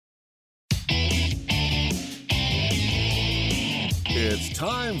It's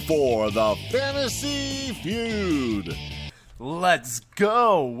time for the Fantasy Feud. Let's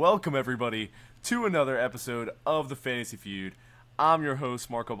go! Welcome, everybody, to another episode of the Fantasy Feud. I'm your host,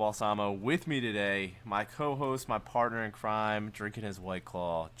 Marco Balsamo. With me today, my co-host, my partner in crime, drinking his White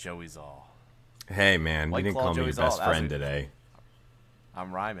Claw, Joey Zoll. Hey, man, you didn't call me your best friend today.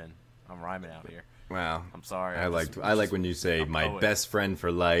 I'm rhyming out here. Wow. I'm sorry. I like when you say, my best friend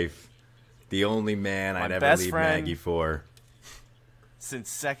for life, the only man I'd ever leave Maggie for.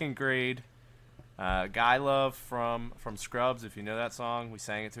 Since second grade. Guy Love from Scrubs, if you know that song. We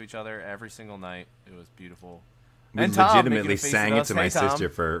sang it to each other every single night. It was beautiful. We legitimately sang it to my sister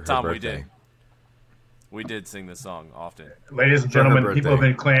for her birthday. We did sing this song often. Ladies and gentlemen, people have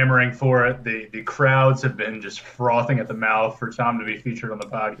been clamoring for it. The crowds have been just frothing at the mouth for Tom to be featured on the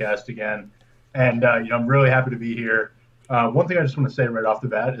podcast again. And I'm really happy to be here. One thing I just want to say right off the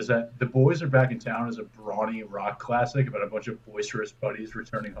bat is that The Boys Are Back in Town is a brawny rock classic about a bunch of boisterous buddies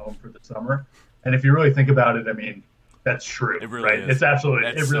returning home for the summer. And if you really think about it, I mean, that's true, it really right? Is. It's absolutely,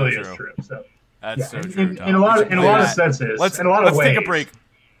 that's it really so is true. So that's so true. In a lot of senses, in a lot of ways. Let's take a break.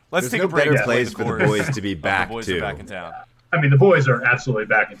 Let's take a break. There's no better place for the boys to be back, the boys too. Are back in town. I mean, the boys are absolutely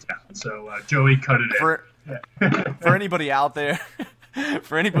back in town. So Joey cut it in. For anybody out there.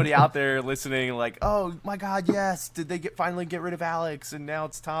 For anybody out there listening, like, oh my God, yes, did they finally get rid of Alex and now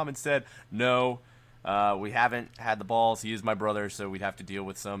it's Tom instead? No, we haven't had the balls. He is my brother, so we'd have to deal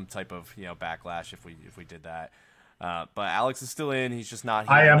with some type of backlash if we did that. But Alex is still in. He's just not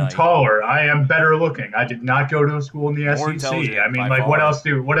here. I am taller. I am better looking. I did not go to a school in the SEC. I mean, like, what else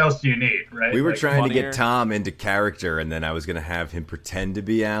do you need, right? We were trying to get Tom into character, and then I was going to have him pretend to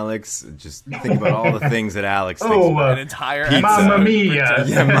be Alex. Just think about all the things that Alex thinks about. An entire pizza. Mamma mia.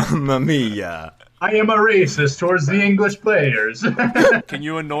 Yeah, mamma mia. I am a racist towards the English players. Can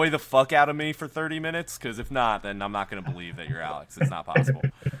you annoy the fuck out of me for 30 minutes? Because if not, then I'm not going to believe that you're Alex. It's not possible.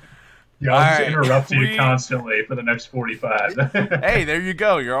 Yeah, I'll just interrupt you constantly for the next 45. Hey, there you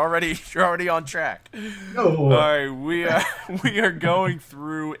go. You're already on track. No. All right, we are going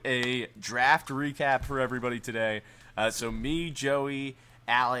through a draft recap for everybody today. So me, Joey,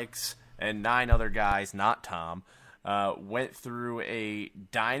 Alex, and 9 other guys, not Tom, went through a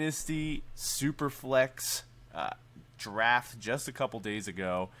Dynasty Superflex draft just a couple days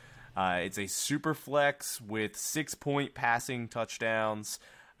ago. It's a Superflex with 6-point passing touchdowns.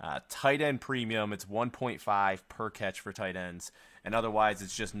 Tight end premium, it's 1.5 per catch for tight ends, and otherwise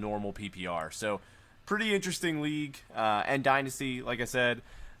it's just normal PPR. So pretty interesting league, and Dynasty, like I said.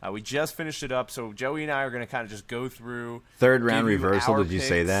 We just finished it up, so Joey and I are going to kind of just go through. Third round reversal, did you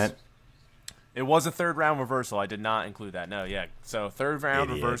say that? It was a third round reversal. I did not include that. No, yeah. So third round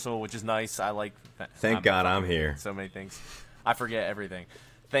Idiot. Reversal, which is nice. I like. Thank God I'm here. So many things. I forget everything.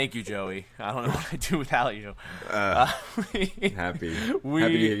 Thank you, Joey. I don't know what I'd do without you. Happy to hear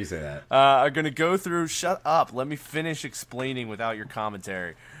you say that. Are going to go through. Shut up. Let me finish explaining without your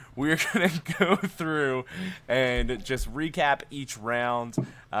commentary. We're going to go through and just recap each round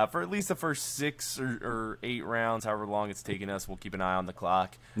for at least the first 6 or 8 rounds, however long it's taking us. We'll keep an eye on the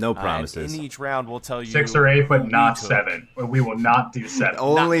clock. No promises. In each round, we'll tell you 6 or 8, but not 7. We will not do 7.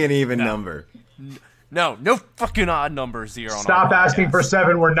 Only an even number. No fucking odd numbers here. Stop asking for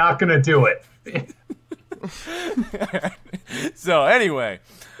 7. We're not going to do it. So anyway,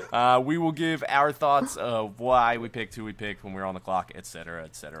 we will give our thoughts of why we picked who we picked when we were on the clock, etc.,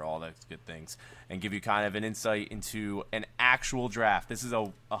 all those good things, and give you kind of an insight into an actual draft. This is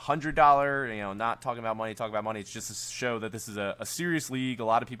a $100, not talking about money, It's just to show that this is a serious league. A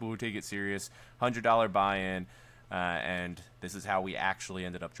lot of people who take it serious, $100 buy-in, and this is how we actually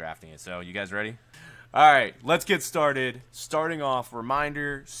ended up drafting it. So you guys ready? All right, let's get started. Starting off,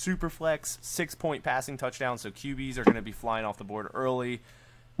 reminder, Superflex, 6-point passing touchdown, so QBs are going to be flying off the board early.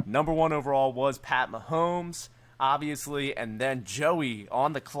 Number 1 overall was Pat Mahomes, obviously, and then Joey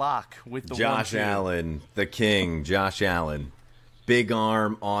on the clock with the Josh 1-2. Allen, the king, Josh Allen. Big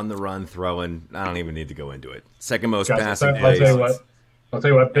arm, on the run, throwing. I don't even need to go into it. Second most passing plays. I'll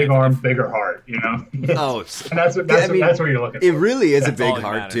tell you what, big arm, bigger heart, Oh, and that's what you're looking for. It really is a big all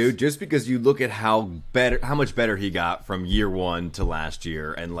heart, too, just because you look at how much better he got from year 1 to last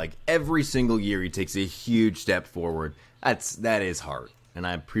year, and like every single year he takes a huge step forward. That is heart, and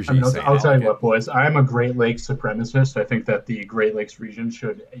I appreciate you saying that. I'll tell you what, boys, I am a Great Lakes supremacist. I think that the Great Lakes region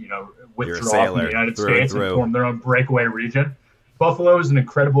should, withdraw from the United States and form their own breakaway region. Buffalo is an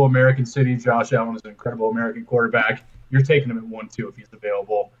incredible American city. Josh Allen is an incredible American quarterback. You're taking him at 1-2 if he's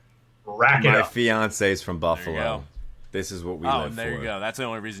available. Rack it up. My fiance's from Buffalo. This is what we live for. There you go. That's the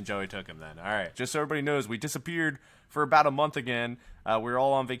only reason Joey took him then. All right. Just so everybody knows, we disappeared for about a month again. we're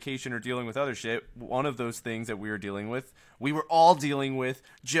all on vacation or dealing with other shit. One of those things that we were all dealing with,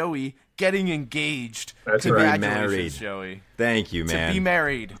 Joey getting engaged. That's Congratulations, right. Joey. Thank you, man. To be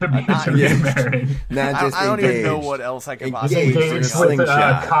married. To be married. Not just I don't engaged. even know what else I can possibly Engaged. bring Engaged up. with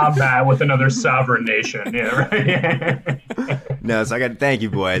Slingshot. combat with another sovereign nation. Yeah, right. No, so I got thank you,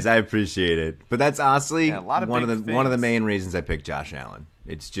 boys. I appreciate it. But that's honestly Yeah, a lot of one of big the things. main reasons I picked Josh Allen.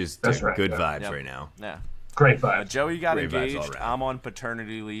 It's just That's right, good yeah. vibes Yep. right now. Yeah. Great vibes. Joey got Great vibes all engaged. around. I'm on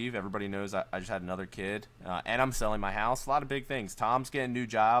paternity leave. Everybody knows I just had another kid. And I'm selling my house. A lot of big things. Tom's getting new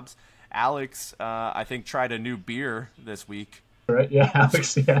jobs. Alex, I think, tried a new beer this week. Right? Yeah,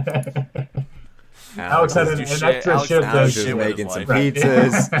 Alex. Yeah. Alex had an extra shift. Alex shit is with making his some life.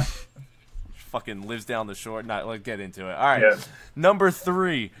 pizzas. Fucking lives down the shore. Not let's get into it. All right. Yeah. Number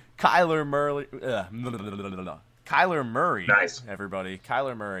 3, Kyler Murray. Kyler Murray. Nice. Everybody.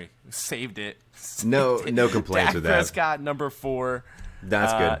 Kyler Murray saved it. No Saved it. complaints Dak with that. Prescott, number 4.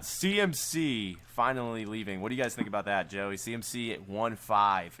 That's good. CMC finally leaving. What do you guys think about that, Joey? CMC at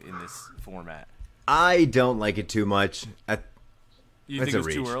 1-5 in this format. I don't like it too much. You That's think a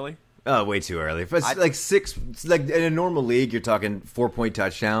it's too reach. early? Oh, way too early. If it's like 6, it's like in a normal league, you're talking 4-point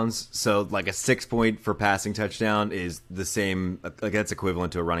touchdowns. So like a 6-point for passing touchdown is the same. Like that's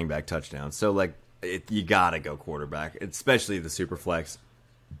equivalent to a running back touchdown. So like you gotta go quarterback, especially the Superflex.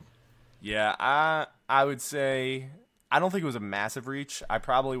 Yeah, I would say I don't think it was a massive reach. I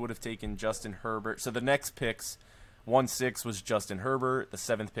probably would have taken Justin Herbert. So the next picks, 1-6 was Justin Herbert. The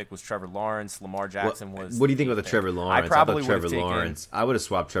 7th pick was Trevor Lawrence. Lamar Jackson was. What do you think about the pick. Trevor Lawrence? I probably thought would have Trevor taken Lawrence. I would have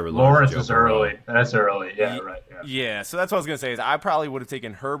swapped Trevor Lawrence. Lawrence with is Joe Burrow. early. That's early. Yeah, right. Yeah. Yeah, so that's what I was gonna say. Is I probably would have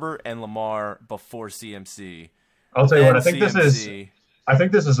taken Herbert and Lamar before CMC. I'll tell you Then what. CMC. I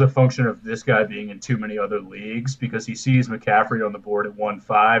think this is a function of this guy being in too many other leagues because he sees McCaffrey on the board at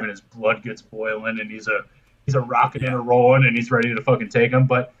 1-5 and his blood gets boiling and he's a rocket and a rolling and he's ready to fucking take him.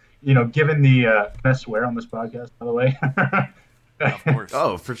 But given the can I swear on this podcast, by the way? Of course.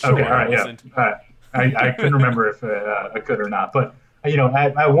 Oh, for sure. Okay, all right, yeah. All right. I couldn't remember if I could or not, but at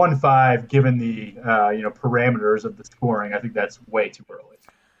 1-5, given the parameters of the scoring, I think that's way too early.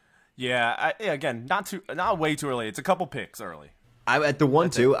 Yeah. Again, not way too early. It's a couple picks early. At the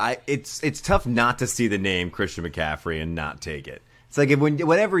 1-2, it's tough not to see the name Christian McCaffrey and not take it. It's like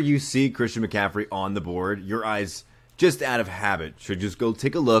whenever you see Christian McCaffrey on the board, your eyes just out of habit should just go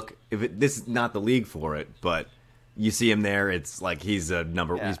take a look. This is not the league for it, but you see him there, it's like he's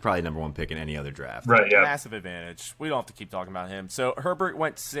he's probably number 1 pick in any other draft. Right. Yeah. Massive advantage. We don't have to keep talking about him. So Herbert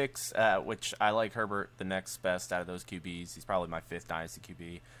went 6, which I like Herbert the next best out of those QBs. He's probably my 5th dynasty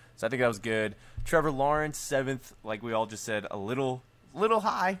QB. So I think that was good. Trevor Lawrence, 7th, like we all just said, a little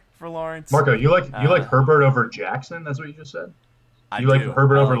high for Lawrence. Marco, you like Herbert over Jackson? That's what you just said. I like do.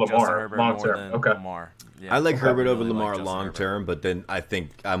 Herbert I over like Lamar, Justin Herbert long more term. than Okay. Lamar. Yeah. I like Herbert over really Lamar like Justin long Herbert. term, but then I think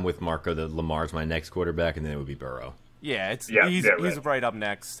I'm with Marco that Lamar's my next quarterback, and then it would be Burrow. Yeah, he's right up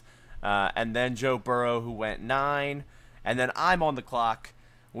next. And then Joe Burrow, who went 9. And then I'm on the clock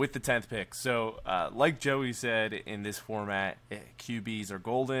with the 10th pick. So like Joey said, in this format, QBs are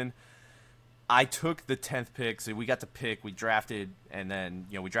golden. I took the 10th pick, so we got to pick. We drafted, and then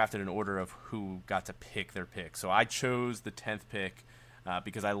we drafted in order of who got to pick their pick. So I chose the 10th pick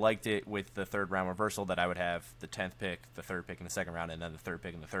because I liked it with the 3rd round reversal that I would have the 10th pick, the 3rd pick in the 2nd round, and then the 3rd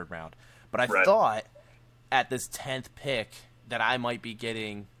pick in the 3rd round. But I thought at this 10th pick that I might be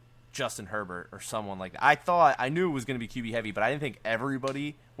getting Justin Herbert or someone like that. I knew it was going to be QB heavy, but I didn't think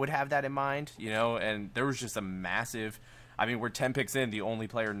everybody would have that in mind, and there was just a massive – I mean, we're 10 picks in. The only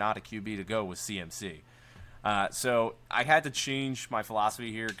player not a QB to go was CMC. So I had to change my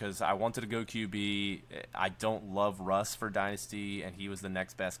philosophy here because I wanted to go QB. I don't love Russ for Dynasty, and he was the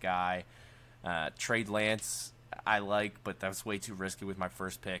next best guy. Trade Lance I like, but that's way too risky with my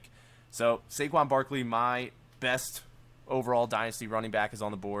first pick. So Saquon Barkley, my best overall Dynasty running back, is on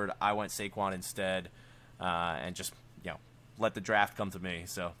the board. I went Saquon instead and just let the draft come to me.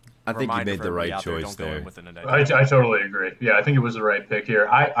 So I think you made the right choice there. I totally agree. Yeah, I think it was the right pick here.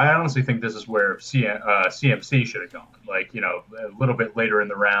 I honestly think this is where CMC should have gone. Like, a little bit later in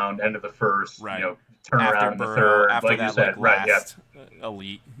the round, end of the first, turn around in the third, after like that, you said. like, right, yeah.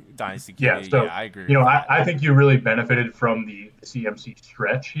 Elite Dynasty QB. Yeah, so, I agree. I think you really benefited from the CMC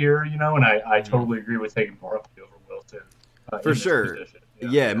stretch here, and I totally agree with taking Barkley over Wilson. For sure.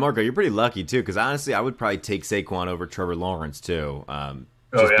 Yeah, Marco, you're pretty lucky, too, because honestly, I would probably take Saquon over Trevor Lawrence, too.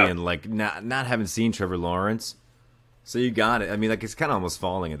 Being like, not having seen Trevor Lawrence. So you got it. I mean, like, it's kind of almost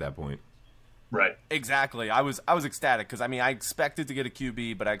falling at that point. Right. Exactly. I was ecstatic because, I expected to get a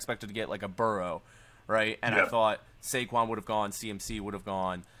QB, but I expected to get, like, a Burrow, right? And I thought Saquon would have gone, CMC would have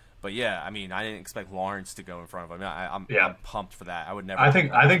gone. But yeah, I mean, I didn't expect Lawrence to go in front of him. I'm pumped for that. I would never. I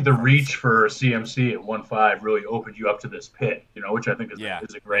think the reach for CMC at 1.5 really opened you up to this pick, which I think is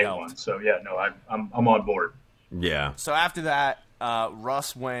a great one. So yeah, no, I'm on board. Yeah. So after that,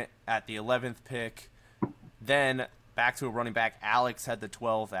 Russ went at the 11th pick. Then back to a running back. Alex had the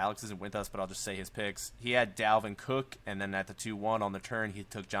 12th. Alex isn't with us, but I'll just say his picks. He had Dalvin Cook, and then at the 2-1 on the turn, he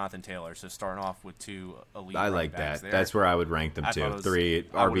took Jonathan Taylor. So starting off with two elite I like that. That's where I would rank them too.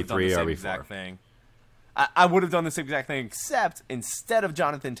 RB3, RB4. Exact thing. I would have done the same exact thing, except instead of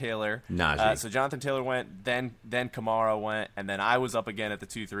Jonathan Taylor, Najee. So Jonathan Taylor went, then Kamara went, and then I was up again at the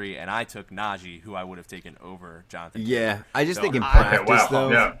 2-3, and I took Najee, who I would have taken over Jonathan Taylor. Yeah, I just think in practice,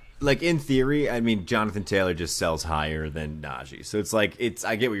 though, like in theory, I mean, Jonathan Taylor just sells higher than Najee. So it's like,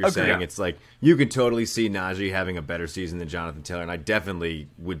 I get what you're saying. Yeah. It's like, you could totally see Najee having a better season than Jonathan Taylor, and I definitely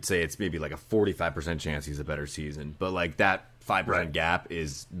would say it's maybe like a 45% chance he's a better season. But like that 5% gap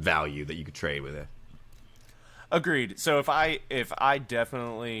is value that you could trade with it. Agreed. So if I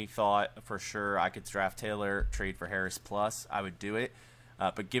definitely thought for sure I could draft Taylor, trade for Harris plus, I would do it.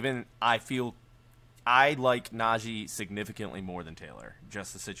 But given I feel I like Najee significantly more than Taylor,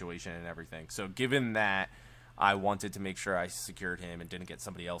 just the situation and everything. So given that, I wanted to make sure I secured him and didn't get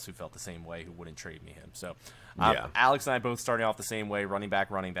somebody else who felt the same way who wouldn't trade me him. So Alex and I both starting off the same way, running back,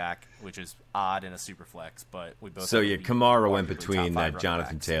 which is odd in a super flex, but we both. So Kamara went between that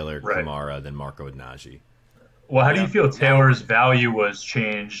Jonathan Taylor, Kamara, then Marco and Najee. Well, how do you feel Taylor's value was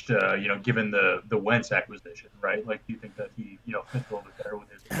changed, given the Wentz acquisition, right? Like, do you think that he, fits a little bit better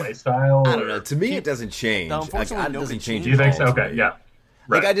with his play style? I don't know. To me, it doesn't change. No, unfortunately, it doesn't change. Do you think so? Okay, yeah.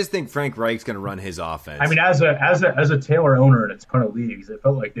 Like, I just think Frank Reich's going to run his offense. I mean, as a Taylor owner in a ton of leagues, it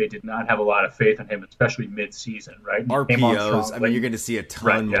felt like they did not have a lot of faith in him, especially mid-season, right? RPOs. I mean, you're going to see a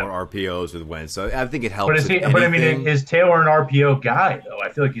ton more RPOs with Wentz, so I think it helps. But I mean, is Taylor an RPO guy though?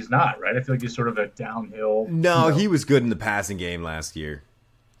 I feel like he's not, right? I feel like he's sort of a downhill. No, he was good in the passing game last year.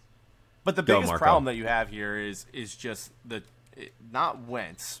 But the biggest problem that you have here is just not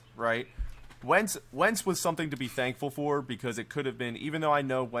Wentz, right? Wentz was something to be thankful for because it could have been, even though I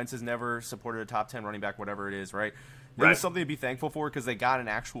know Wentz has never supported a top 10 running back, whatever it is, right? It was something to be thankful for because they got an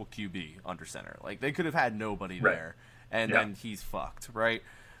actual QB under center. Like, they could have had nobody there, and then he's fucked, right?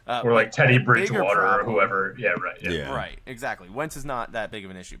 Or like Teddy Bridgewater or whoever. Yeah, right. Yeah. Right, exactly. Wentz is not that big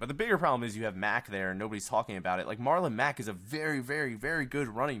of an issue. But the bigger problem is you have Mack there and nobody's talking about it. Like, Marlon Mack is a very, very, very good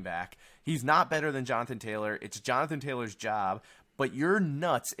running back. He's not better than Jonathan Taylor. It's Jonathan Taylor's job. But you're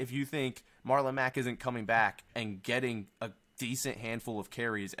nuts if you think Marlon Mack isn't coming back and getting a decent handful of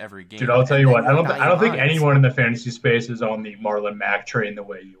carries every game. Dude, I'll tell you what. I don't think anyone in the fantasy space is on the Marlon Mack train the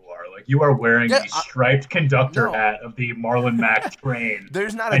way you are. Like, you are wearing the striped conductor hat of the Marlon Mack train.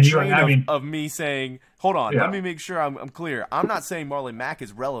 There's not a train of me saying, hold on, let me make sure I'm clear. I'm not saying Marlon Mack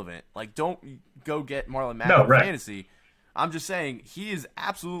is relevant. Like, don't go get Marlon Mack in fantasy. I'm just saying he is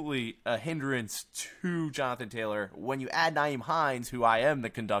absolutely a hindrance to Jonathan Taylor. When you add Nyheim Hines, who I am the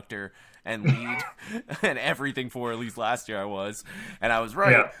conductor and lead and everything for, at least last year I was, and I was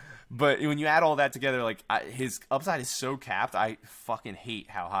right. Yeah. But when you add all that together, like, his upside is so capped, I fucking hate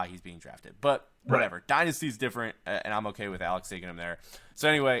how high he's being drafted. But whatever. Dynasty's different, and I'm okay with Alex taking him there. So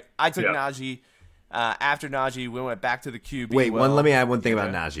anyway, I took Najee. After Najee, we went back to the QB. Wait, let me add one thing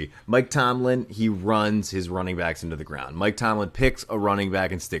about Najee. Mike Tomlin, he runs his running backs into the ground. Mike Tomlin picks a running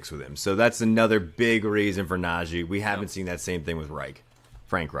back and sticks with him. So that's another big reason for Najee. We haven't seen that same thing with Reich.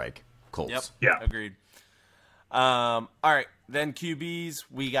 Frank Reich. Colts. Yep. Yeah. Agreed. All right. Then QBs,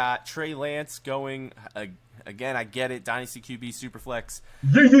 we got Trey Lance going. Again, I get it. Dynasty QB, Superflex.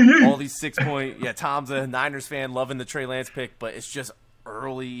 All these 6-point. Yeah, Tom's a Niners fan, loving the Trey Lance pick, but it's just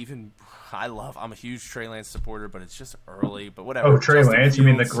early. Even I'm a huge Trey Lance supporter, but it's just early. But whatever. Oh, Trey Lance? You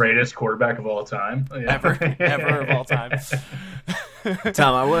mean the greatest quarterback of all time? Yeah. Ever of all time.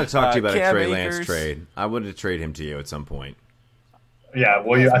 Tom, I want to talk to you about a Trey Lance trade. I wanted to trade him to you at some point. Yeah,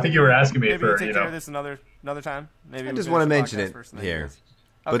 well, I think you were asking me maybe for take care of this another time. Maybe I just want to mention it here.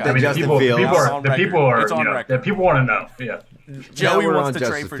 Okay. But then Justin Fields, the people want to know. Yeah, Joey wants to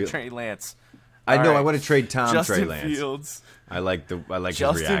trade for Trey Lance. I know. I want to trade Trey Lance. Justin Fields. I like his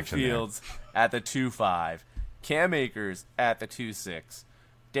reaction. Justin Fields at the 2.5, Cam Akers at the 2.6,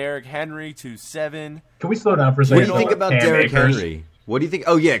 Derrick Henry 2.7. Can we slow down for a second? What do you think about Derrick Henry? What do you think?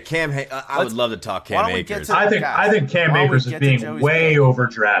 Oh yeah, I would love to talk Cam Akers. I think Cam Akers is being way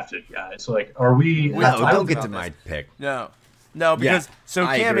overdrafted, guys. Like, are we? No, don't get to my pick. No, because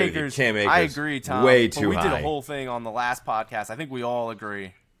Cam Akers. I agree, Tom. Way too high. We did a whole thing on the last podcast. I think we all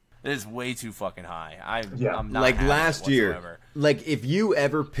agree. It is way too fucking high. I'm not like having last it year. whatsoever. Like if you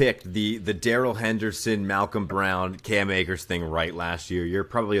ever picked the Darrell Henderson, Malcolm Brown, Cam Akers thing right last year, you're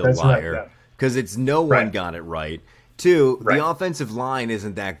probably a liar because it's no one got it right. 2, the offensive line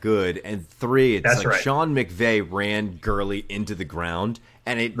isn't that good, and 3, it's Sean McVay ran Gurley into the ground,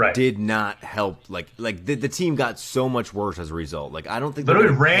 and it did not help. Like the team got so much worse as a result. Like I don't think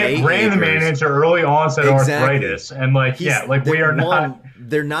literally ran the man into early onset arthritis, and we are not.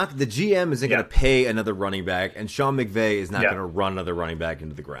 They're not. The GM isn't going to pay another running back, and Sean McVay is not going to run another running back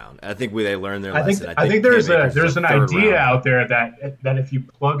into the ground. I think they learned their lesson. I think there's an idea out there that if you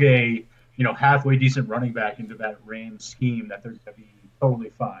plug a halfway decent running back into that Rams scheme, that they're going to be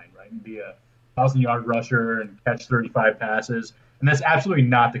totally fine, right? And be a 1,000-yard rusher and catch 35 passes. And that's absolutely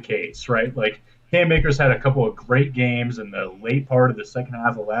not the case, right? Like Cam Akers had a couple of great games in the late part of the second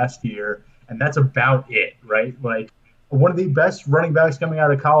half of last year, and that's about it, right? Like one of the best running backs coming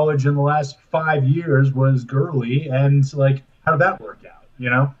out of college in the last 5 years was Gurley, and like how did that work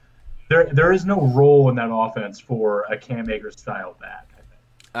out? There is no role in that offense for a Cam Akers style back.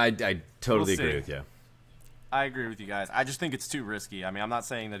 I totally agree with you. I agree with you guys. I just think it's too risky. I mean, I'm not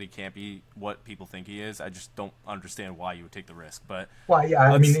saying that he can't be what people think he is. I just don't understand why you would take the risk. But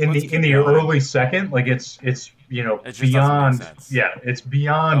in the early second, like it's beyond. Yeah, it's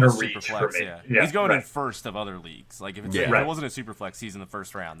beyond a reach for me. Yeah. He's going in first of other leagues. Like if it wasn't a Superflex, he's in the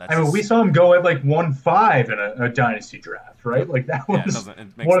first round. We saw him go at like 1-5 in a Dynasty draft, right? Like that was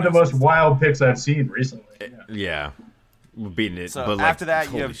one of the most wild picks I've seen recently. Beating it. So after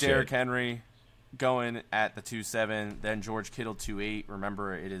that, you have Derrick Henry going at the 2.7, then George Kittle 2.8.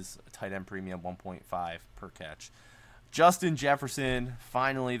 Remember, it is a tight end premium 1.5 per catch. Justin Jefferson,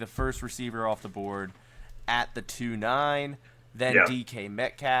 finally the first receiver off the board at the 2.9. Then DK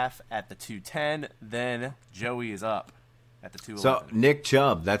Metcalf at the 2.10. Then Joey is up at the 2.11. So Nick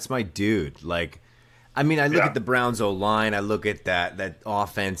Chubb, that's my dude. Like, I mean, I look at the Browns O-line. I look at that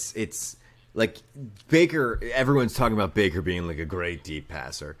offense. It's like Baker, everyone's talking about Baker being like a great deep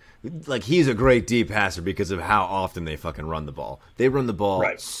passer. Like he's a great deep passer because of how often they fucking run the ball. They run the ball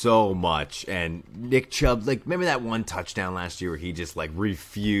so much. And Nick Chubb, like remember that one touchdown last year where he just like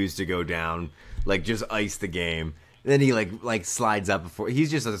refused to go down, like just iced the game. And then he like slides up before.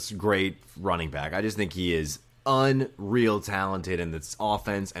 He's just a great running back. I just think he is unreal talented, and this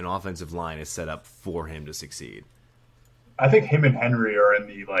offense and offensive line is set up for him to succeed. I think him and Henry are in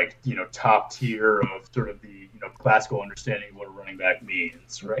the top tier of sort of the classical understanding of what a running back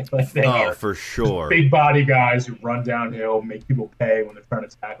means, right? Like they are for sure big body guys who run downhill, make people pay when they're trying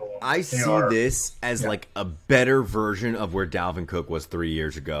to tackle them. I see this as like a better version of where Dalvin Cook was 3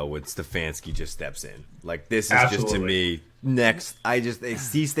 years ago when Stefanski just steps in. Like this is just to me next.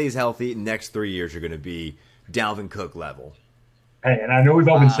 If he stays healthy, next 3 years are going to be Dalvin Cook level. Hey, and I know we've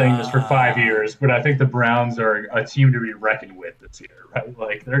all been saying this for 5 years, but I think the Browns are a team to be reckoned with this year, right?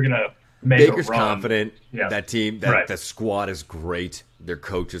 Like they're gonna make Baker's a run. Confident. That team, that squad is great. Their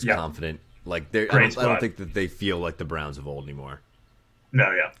coach is confident. Like I don't think that they feel like the Browns of old anymore. No,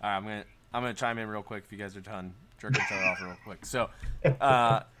 All right, I'm gonna chime in real quick if you guys are done jerking each other off real quick. So,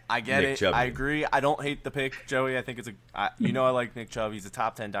 I get Nick it. Chubb. I agree. I don't hate the pick, Joey. I think it's I like Nick Chubb. He's a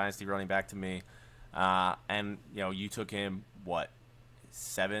top 10 dynasty running back to me. And you took him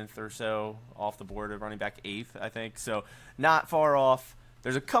 7th or so off the board of running back, 8th, I think. So not far off.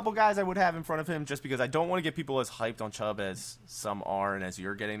 There's a couple guys I would have in front of him just because I don't want to get people as hyped on Chubb as some are and as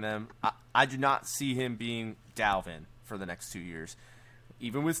you're getting them. I do not see him being Dalvin for the next 2 years,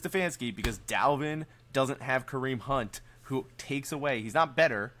 even with Stefanski, because Dalvin doesn't have Kareem Hunt, who takes away. He's not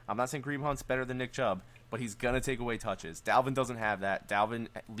better. I'm not saying Kareem Hunt's better than Nick Chubb, but he's going to take away touches. Dalvin doesn't have that. Dalvin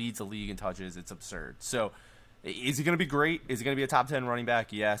leads the league in touches. It's absurd. So is he going to be great? Is he going to be a top 10 running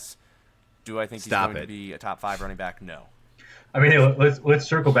back? Yes. Do I think he's going to be a top 5 running back? No. I mean, hey, let's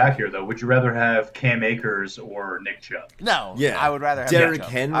circle back here, though. Would you rather have Cam Akers or Nick Chubb? No. Yeah. I would rather have Derrick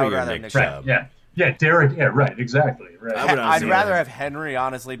Henry or Nick Chubb. Right. Yeah, Derrick. Yeah, right. Exactly. Right. I'd rather have Henry,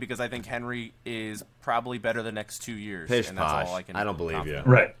 honestly, because I think Henry is probably better the next 2 years. Pish and posh. That's all I don't believe you.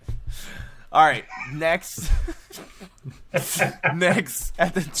 Right. All right, next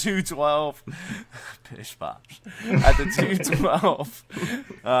at the 212, pish posh. At the 212,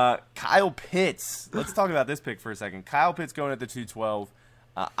 Kyle Pitts. Let's talk about this pick for a second. Kyle Pitts going at the 212.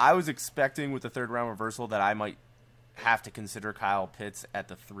 I was expecting with the third round reversal that I might have to consider Kyle Pitts at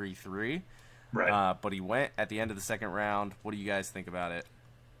the 3-3. Right. But he went at the end of the second round. What do you guys think about it?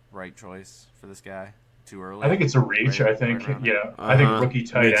 Right choice for this guy? Too early? I think it's a reach. I think I think rookie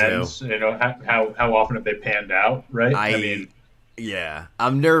tight ends. How often have they panned out? Right. I mean, yeah.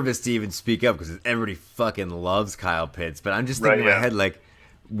 I'm nervous to even speak up because everybody fucking loves Kyle Pitts, but I'm just thinking in my head like,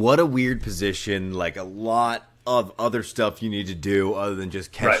 what a weird position. Like a lot of other stuff you need to do other than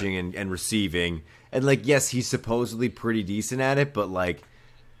just catching and receiving. And like, yes, he's supposedly pretty decent at it, but like,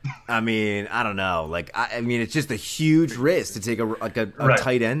 I mean, I don't know. Like, I mean, it's just a huge risk to take a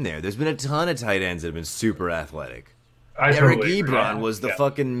tight end there. There's been a ton of tight ends that have been super athletic. Eric Ebron was the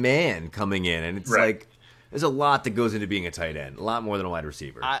fucking man coming in, and it's like there's a lot that goes into being a tight end, a lot more than a wide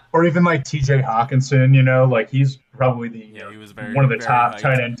receiver. Or even like T.J. Hawkinson, you know, like he's probably he was one of the top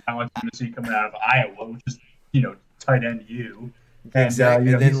tight end talents you see coming out of Iowa, which is tight end U. And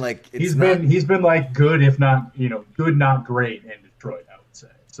exactly. And then like he's been like good, if not good, not great in Detroit, I would say.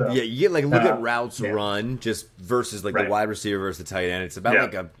 So yeah, you get like look at routes run just versus like the wide receiver versus the tight end. It's about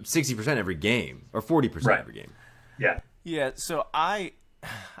like a 60% every game or 40% every game. Yeah. So I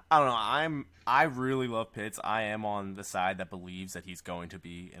don't know. I really love Pitts. I am on the side that believes that he's going to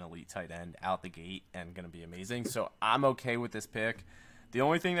be an elite tight end out the gate and going to be amazing. So I'm okay with this pick. The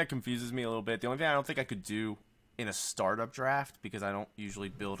only thing that confuses me a little bit, the only thing I don't think I could do in a startup draft, because I don't usually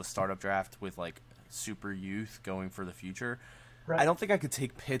build a startup draft with like super youth going for the future. I don't think I could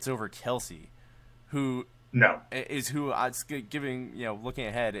take Pitts over Kelsey, who is who I was giving, looking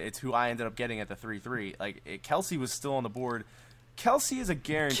ahead, it's who I ended up getting at the 3-3. Like Kelsey was still on the board. Kelsey is a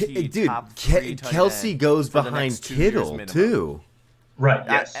guaranteed top 3 tight Kelsey end goes for the behind next 2 Kittle years too. Right.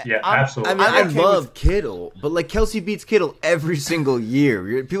 Yes. Absolutely. I mean, I love Kittle, but like Kelsey beats Kittle every single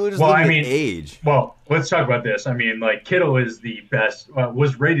year. People are just looking at age. Well, let's talk about this. I mean, like Kittle is the best.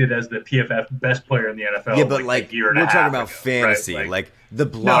 Was rated as the PFF best player in the NFL. Yeah, but like a year and we're a half talking about ago, fantasy, right? like the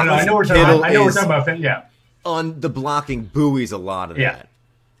blocking. No, I know we're talking about. Yeah. On the blocking buoys a lot of that.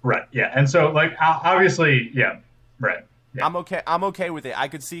 Right. Yeah, and so like obviously, right. Yeah. I'm okay with it. I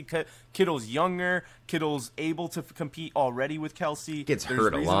could see Kittle's younger. Kittle's able to compete already with Kelsey. Gets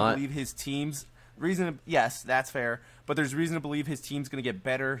hurt a lot. To believe his team's yes, that's fair. But there's reason to believe his team's going to get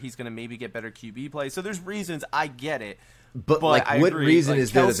better. He's going to maybe get better QB play. So there's reasons. I get it. But like, what reason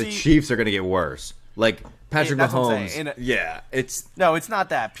is there that the Chiefs are going to get worse? Like Patrick Mahomes. No, it's not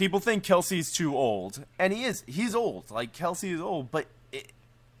that. People think Kelsey's too old, and he is. He's old. Like Kelsey is old, but.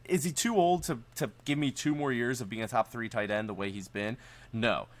 Is he too old to give me 2 more years of being a top 3 tight end the way he's been?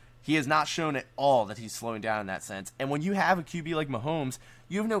 No. He has not shown at all that he's slowing down in that sense. And when you have a QB like Mahomes,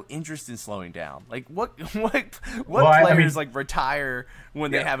 you have no interest in slowing down. Like what players like retire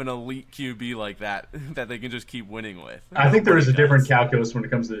when they have an elite QB like that they can just keep winning with? I think there is a different calculus when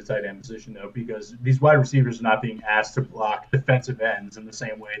it comes to the tight end position though, because these wide receivers are not being asked to block defensive ends in the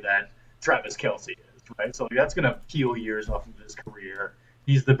same way that Travis Kelce is, right? So that's going to peel years off of his career.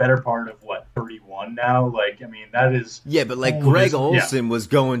 He's the better part of 31 now. Like, I mean, that is but like Greg Olsen was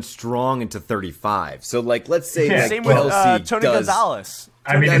going strong into 35. So like, let's say same with Tony Gonzalez.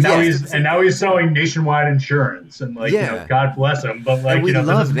 I mean, and now he's selling Nationwide insurance, and God bless him. But like, we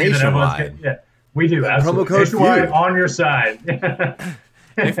love Nationwide. We do. Absolutely. Promo code Nationwide on your side.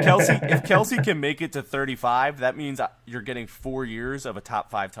 If Kelsey can make it to 35, that means you're getting 4 years of a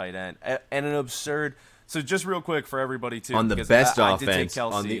top 5 tight end and an absurd. So just real quick for everybody too, on the best offense,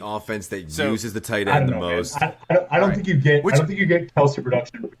 on the offense that uses the tight end the most. I don't think you get. I don't think you get Kelsey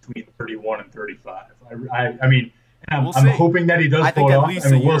production between 31 and 35. I mean, I'm hoping that he does. I think at least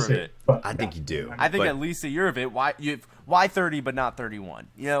a year of it. I think you do. I think at least a year of it. Why 30 but not 31?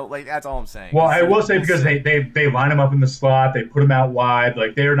 Like that's all I'm saying. Well, I will say because they line him up in the slot, they put him out wide.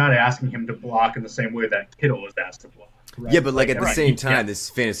 Like they are not asking him to block in the same way that Kittle is asked to block. Right? Yeah, but like at the same time, this is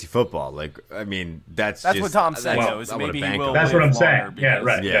fantasy football. Like, I mean, that's just, what Tom said. Maybe he will. That's what I'm saying. Because,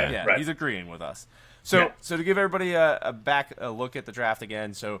 right. He's agreeing with us. So to give everybody a look at the draft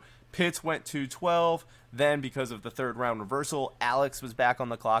again. So Pitts went to 12. Then because of the 3rd round reversal, Alex was back on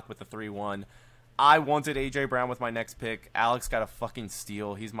the clock with the 3-1. I wanted A.J. Brown with my next pick. Alex got a fucking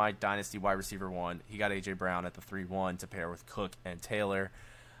steal. He's my Dynasty wide receiver 1. He got A.J. Brown at the 3-1 to pair with Cook and Taylor.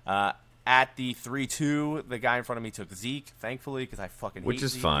 At the 3-2, the guy in front of me took Zeke, thankfully, because I fucking hate Which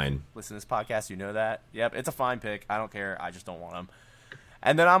is Zeke. fine. Listen to this podcast, you know that. Yep, it's a fine pick. I don't care. I just don't want him.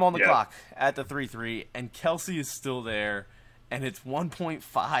 And then I'm on the clock at the 3-3, and Kelsey is still there, and it's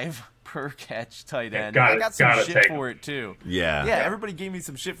 1.5 per catch tight end. I got some shit for it, too. Yeah, everybody gave me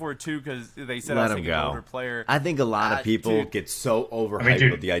some shit for it, too, because they said I was thinking an older player. I think a lot of people get so overhyped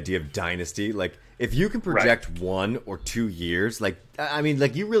with the idea of Dynasty. Like, if you can project 1 or 2 years, like, I mean,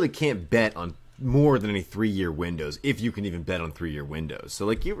 like, you really can't bet on more than any 3-year windows, if you can even bet on 3-year windows. So,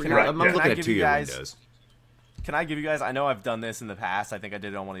 like, I'm looking at 2-year windows. Can I give you guys, I know I've done this in the past, I think I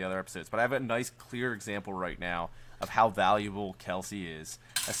did it on one of the other episodes, but I have a nice, clear example right now of how valuable Kelsey is,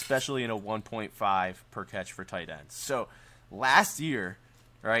 especially in a 1.5 per catch for tight ends. So, last year,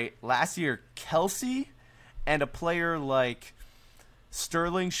 Kelsey and a player like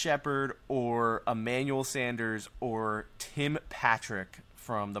Sterling Shepard or Emmanuel Sanders or Tim Patrick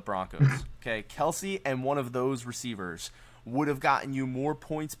from the Broncos. Okay, Kelsey and one of those receivers would have gotten you more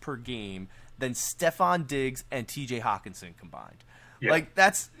points per game than Stephon Diggs and TJ Hawkinson combined. Yeah. Like,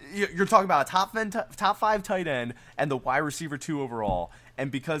 you're talking about a top 5 tight end and the wide receiver 2 overall.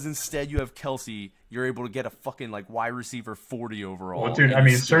 And because instead you have Kelsey, you're able to get a fucking like wide receiver 40 overall. Well, dude, I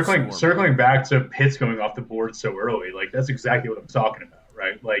mean, circling back to Pitts going off the board so early, like that's exactly what I'm talking about,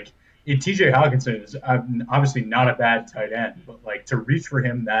 right? Like, TJ Hawkinson is obviously not a bad tight end, but like to reach for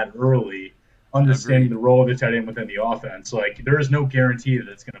him that early, understanding the role of the tight end within the offense, like there is no guarantee that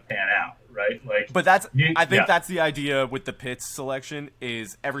it's going to pan out, right? Like, but I think that's the idea with the Pitts selection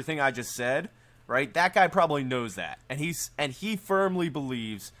is everything I just said, right? That guy probably knows that, and he firmly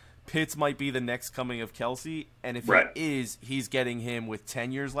believes Pitts might be the next coming of Kelsey, and if he is, he's getting him with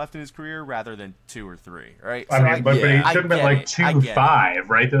 10 years left in his career rather than 2 or 3, right? I mean, but he should have been like 2-5,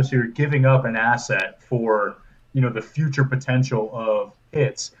 right? Though, so you're giving up an asset for the future potential of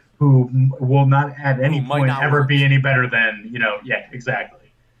Pitts, who will not at any point ever be any better than exactly.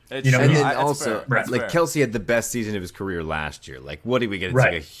 And then also, like Kelsey had the best season of his career last year. Like, what did we get? It's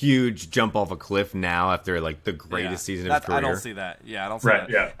like a huge jump off a cliff now after like the greatest season of his career. I don't see that. Yeah, I don't see that.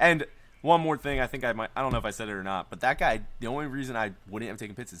 Yeah. And one more thing, I think I don't know if I said it or not, but that guy, the only reason I wouldn't have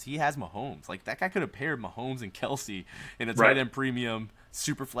taken Pitts is he has Mahomes. Like, that guy could have paired Mahomes and Kelsey in a tight end premium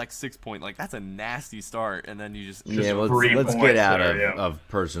Superflex 6-point. Like, that's a nasty start, and then you just let's get out of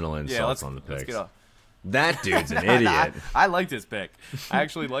personal insults on the picks. Let's get off. That dude's an idiot. I liked his pick. I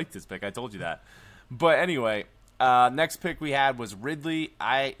actually liked his pick. I told you that. But anyway, next pick we had was Ridley.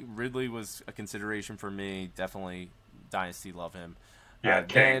 Ridley was a consideration for me. Definitely Dynasty, love him. Then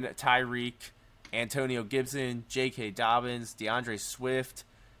Tyreek, Antonio Gibson, J.K. Dobbins, DeAndre Swift,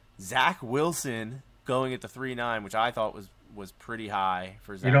 Zach Wilson going at the 3-9, which I thought was pretty high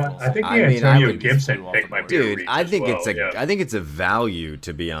for Zach Wilson. I think Antonio Gibson pick might be a reach I think it's a value,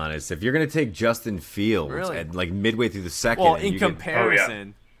 to be honest. If you're going to take Justin Fields at like midway through the second, in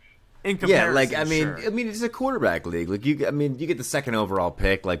comparison, like I mean, it's a quarterback league. Like you get the second overall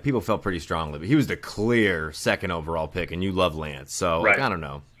pick. Like people felt pretty strongly, but he was the clear second overall pick, and you love Lance, so like, I don't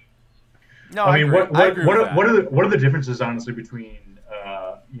know. No, I mean, what are the differences honestly between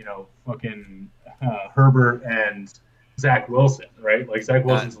Herbert and Zach Wilson, right? Like Zach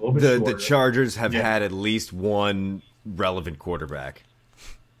Wilson's a little bit shorter. The Chargers have had at least one relevant quarterback.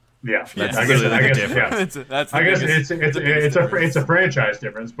 Yeah, I guess the difference. It's a franchise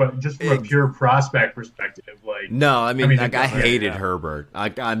difference, but just from a pure prospect perspective, like I hated Herbert.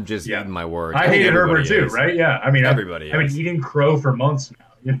 I'm just eating my words. I hated Herbert too, right? Yeah, I mean everybody. I've been eating crow for months now.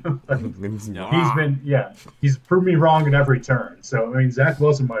 He's proved me wrong at every turn. So I mean, Zach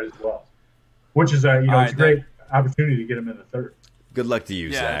Wilson might as well, which is it's a great opportunity to get him in the third. Good luck to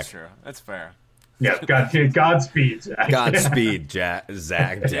you, Zach. Yeah, that's true. That's fair. Yeah, Godspeed, Zach. Godspeed, Zach.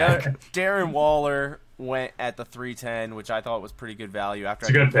 Darren Waller went at the 310, which I thought was pretty good value. After I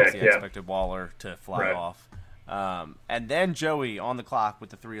expected Waller to fly off. And then Joey on the clock with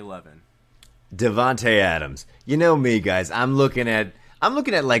the 311. Devontae Adams. You know me, guys. I'm looking at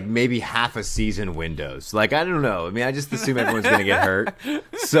like maybe half a season windows. Like, I don't know. I mean, I just assume everyone's going to get hurt.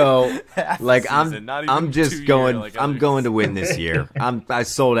 So, like, I'm just going. I'm going to win this year. I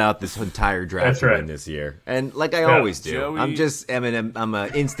sold out this entire draft to win this year, and like I always do. Joey, I'm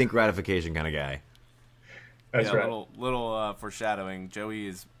an instant gratification kind of guy. That's right. Little foreshadowing. Joey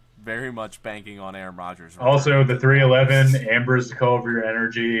is very much banking on Aaron Rodgers. Also, the 311, Amber's the color of your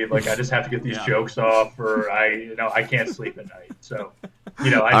energy. Like, I just have to get these jokes off, or I can't sleep at night. So,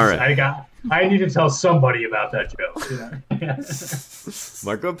 I need to tell somebody about that joke.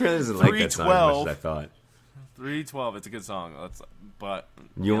 Marco apparently doesn't like that song as much as I thought. 312, it's a good song. But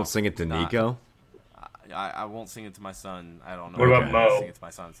you won't sing it to Nico? I won't sing it to my son. I don't know. What about Mo? I'll sing it to my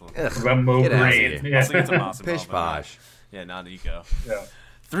son. What about Mo Green? I'll sing it to Moss. Pish posh. Yeah, not Nico. Yeah.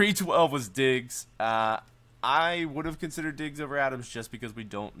 312 was Diggs. I would have considered Diggs over Adams just because we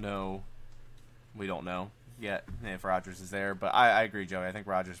don't know yet if Rodgers is there. But I agree, Joey. I think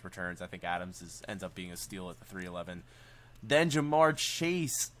Rodgers returns. I think Adams ends up being a steal at the 311. Then Jamar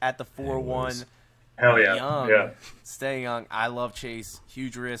Chase at the 4-1. Hell yeah. Young. Staying young. I love Chase.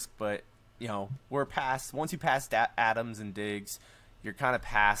 Huge risk, but we're past. Once you pass Adams and Diggs, you're kind of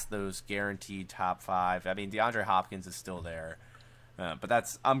past those guaranteed top 5. I mean, DeAndre Hopkins is still there.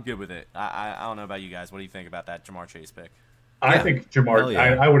 But I'm good with it. I don't know about you guys. What do you think about that Jamar Chase pick? I think Jamar.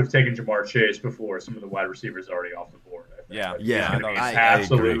 I would have taken Jamar Chase before some of the wide receivers already off the board. I Yeah. Yeah, I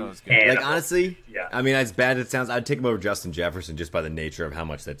agree. Like, honestly, yeah. I mean, as bad as it sounds, I'd take him over Justin Jefferson just by the nature of how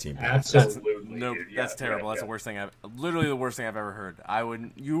much that team pays. Absolutely. No, dude. that's terrible. Yeah, That's the worst thing literally the worst thing I've ever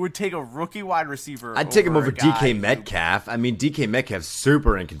heard. You would take a rookie wide receiver. I'd take him over a guy DK Metcalf. I mean, DK Metcalf's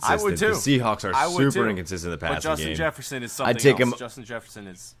super inconsistent. I would too. The Seahawks are super too. inconsistent in the passing But Justin game. Jefferson is something I'd take else. him. Justin Jefferson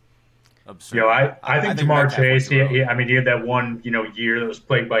is absurd. Yo, I think Jamar Metcalf Chase. went too early. He had that one year that was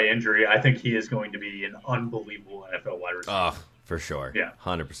plagued by injury. I think he is going to be an unbelievable NFL wide receiver. Oh, for sure. Yeah.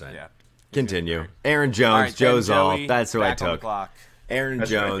 100%. Yeah. Continue. Aaron Jones, All right, Joe's off. Joey, That's who I back on the took. clock. Aaron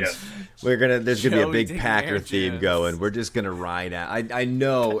That's Jones. right, There's gonna be a Joey big taking Packer Aaron theme Jones. going. We're just gonna ride out. I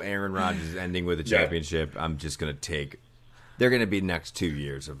know Aaron Rodgers is ending with a championship. I'm just gonna take. They're gonna be next 2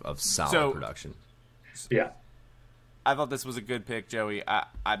 years of solid production. Yeah. I thought this was a good pick, Joey.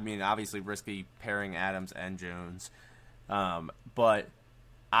 I mean, obviously risky pairing Adams and Jones, but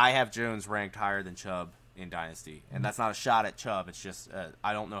I have Jones ranked higher than Chubb in Dynasty, and that's not a shot at Chubb. It's just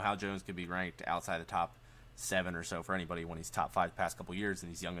I don't know how Jones could be ranked outside the top 7 or so for anybody when he's top 5 the past couple years, and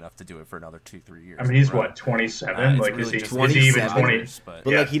he's young enough to do it for another 2-3 years. I mean, he's what, 27? It's Like, really is just he even 27? 20? But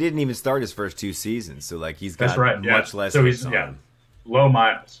like he didn't even start his first 2 seasons, so like he's got That's right. much less. So he's on him. low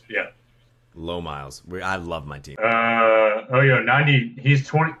miles. Yeah. Low miles. I love my team. 90. He's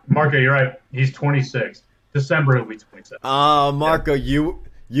 20. Marco, you're right. He's 26. December he'll be 27. Oh, Marco, you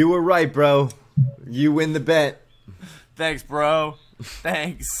were right, bro. You win the bet. Thanks, bro.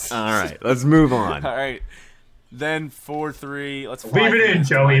 Thanks. All right, let's move on. All right. Then 4-3. Let's Leave it in,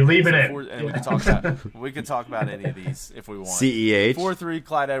 Joey. Leave it in. And we can talk about any of these if we want. CEH. 4-3.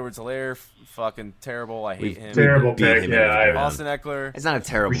 Clyde Edwards-Helaire. Fucking terrible. I hate him. Terrible beat pick. him Yeah. into the ground. Austin Eckler. It's not a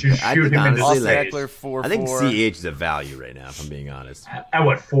terrible We should pick. I shoot think him in the honestly, Austin like, Eckler 4-4. I think CEH is a value right now. If I'm being honest. At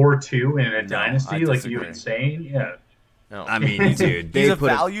what, 4-2 in a dynasty? I Like, you disagree. insane? Yeah. No. I mean, dude, He's they a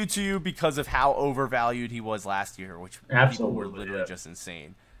put value to you because of how overvalued he was last year, which people were Absolutely, literally yeah. just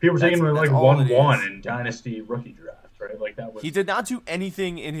insane. People were taking him That's like all it 1-1 is. in dynasty rookie draft, right? Like, that was. He did not do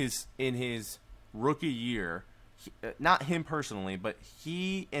anything in his rookie year. Not him personally, but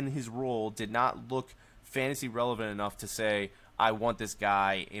he and his role did not look fantasy relevant enough to say, I want this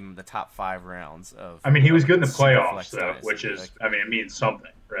guy in the top 5 rounds of. I mean, he was good in the Superflex playoffs, though, Dynasty. which is, Like, I mean, it means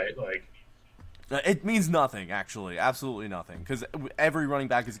something, right? Like, it means nothing, actually, absolutely nothing, because every running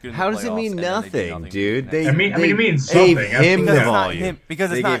back is good. In How the does it playoffs, mean and then they do nothing, nothing dude? next I mean, it means gave something. him Because the it's not volume. him- because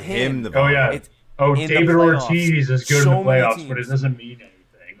they it's not gave him him. the oh, volume. yeah. It's Oh, in the David playoffs. Ortiz is good So in the many playoffs, but it teams. doesn't mean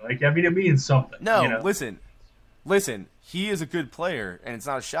anything. Like, I mean, it means something. No, you know? listen. He is a good player, and it's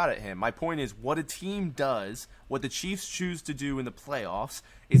not a shot at him. My point is, what a team does, what the Chiefs choose to do in the playoffs,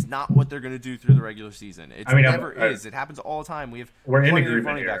 is not what they're going to do through the regular season. It never is. It happens all the time. We have We're in plenty of agreement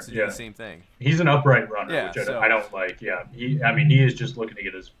running here, backs to do yeah. the same thing. He's an upright runner, Yeah, which so- I don't like. Yeah, he is just looking to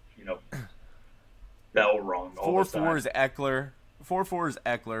get his, bell rung all the 4-4 time. is Eckler. 4-4 is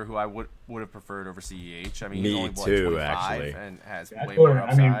Eckler, who I would have preferred over CEH. I mean, Me he's only too, 25 actually. and has Yeah, way more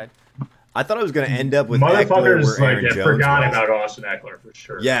I mean, upside. I thought I was going to end up with Eckler Motherfuckers where Aaron Jones forgot was. about Austin Eckler for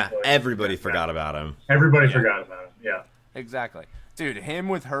sure. Yeah, Like, everybody yeah. forgot about him. Everybody Yeah. forgot about him. Yeah. Exactly. Dude, him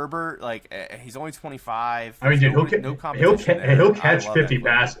with Herbert, he's only 25. I mean, dude, no competition there. he'll I catch love 50 Eckler.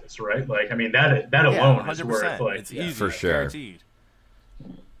 passes, right? Like, I mean, that Yeah, alone is 100%. worth, like, It's easy. For sure. Guaranteed.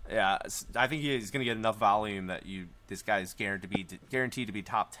 Yeah, I think he's going to get enough volume that this guy is guaranteed to be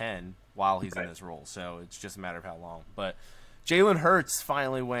top 10 while he's in this role. So it's just a matter of how long. But Jalen Hurts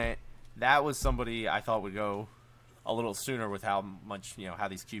finally went. That was somebody I thought would go a little sooner with how much, how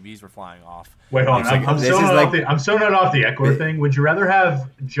these QBs were flying off. Wait, hold on. I'm this still is not like- off the. I'm still not off the Eckler thing. Would you rather have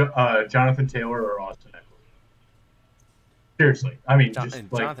Jonathan Taylor or Austin Eckler? Seriously, I mean, just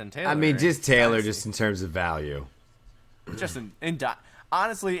like, Jonathan Taylor. I mean, just Taylor, Dynasty. just in terms of value. Just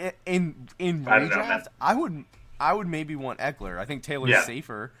honestly, in I don't know, man. redraft, I would maybe want Eckler. I think Taylor's Yeah.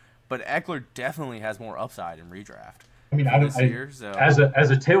 safer, but Eckler definitely has more upside in redraft. I mean, this year, so. as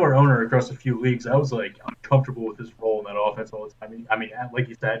a Taylor owner across a few leagues, I was like uncomfortable with his role in that offense all the time. I mean, like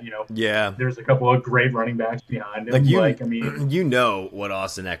you said, Yeah. there's a couple of great running backs behind him. Like I mean, you know what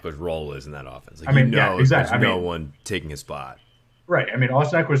Austin Eckler's role is in that offense. Like, I mean, you know yeah, exactly. there's I no mean- one taking his spot. right? I mean,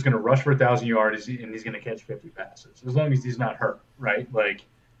 Austin Eckler is going to rush for 1,000 yards and he's going to catch 50 passes as long as he's not hurt, right? Like,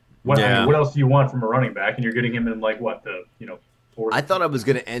 what else do you want from a running back? And you're getting him in the fourth. I thought I was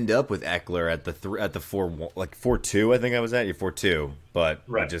going to end up with Eckler at the 4-2. I think I was at 4-2, but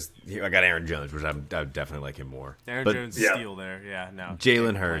Right. I got Aaron Jones, which I would definitely like him more. Aaron but Jones yeah. steal there. Yeah, no.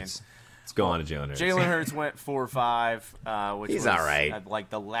 Jalen Hurts. Let's go on to Jalen Hurts. Jalen Hurts went 4-5, which He's was all right. like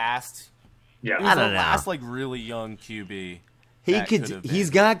the last. yeah, It was I the don't know. last really young QB. He that could. could have He's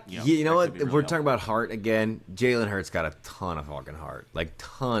been, got. you know, You know that what? could be If really we're talking helpful. about heart again, Jalen Hurts got a ton of fucking heart. Like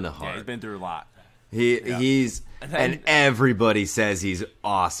ton of Yeah, heart. he's been through a lot. He's and everybody says he's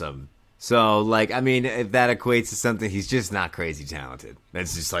awesome. So, like, I mean, if that equates to something, he's just not crazy talented.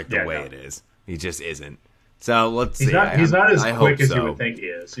 That's just like the way it is. He just isn't. So let's see. He's not as quick as you would think he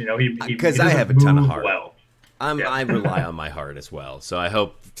is. You know, because I have a ton of heart. Well. I rely on my heart as well. So I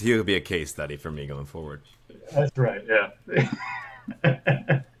hope he'll be a case study for me going forward. That's right. Yeah.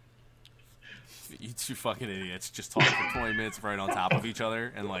 You two fucking idiots just talking for 20 minutes right on top of each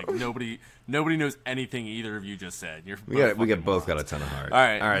other, and like nobody knows anything either of you just said. We both got a ton of heart. All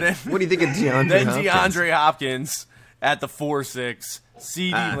right. Then, what do you think of DeAndre Hopkins? DeAndre Hopkins at the 4.6,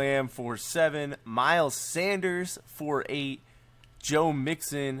 CeeDee Lamb 4.7, Miles Sanders 4.8, Joe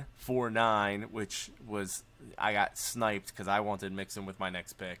Mixon 4.9, which was I got sniped because I wanted Mixon with my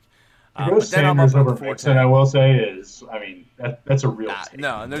next pick. To go Sanders over Mixon, I will say, is, I mean, that's a real take.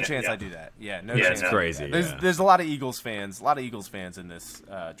 No chance I do that. Yeah, no chance. It's crazy. There's a lot of Eagles fans in this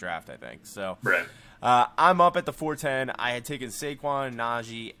draft, I think. So right. I'm up at the 4.10. I had taken Saquon,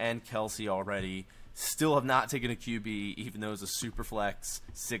 Najee, and Kelsey already. Still have not taken a QB, even though it was a super flex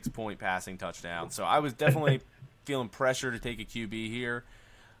 6-point passing touchdown. So I was definitely feeling pressure to take a QB here.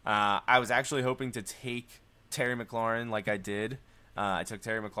 I was actually hoping to take Terry McLaurin like I did. I took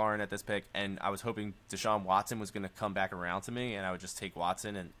Terry McLaurin at this pick, and I was hoping Deshaun Watson was going to come back around to me, and I would just take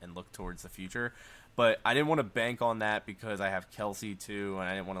Watson and look towards the future. But I didn't want to bank on that because I have Kelsey too, and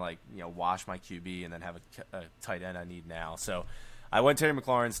I didn't want to wash my QB and then have a tight end I need now. So I went Terry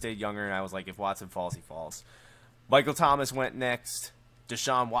McLaurin, stayed younger, and I was like, if Watson falls, he falls. Michael Thomas went next.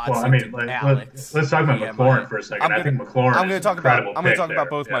 Deshaun Watson. Well, I mean, let's talk about McLaurin for a second. I think McLaurin. I'm going to talk about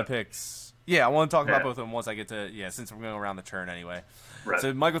both my picks. Yeah, I want to talk about both of them once I get to since we're going around the turn anyway. Right.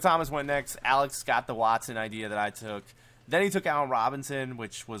 So Michael Thomas went next. Alex got the Watson idea that I took. Then he took Allen Robinson,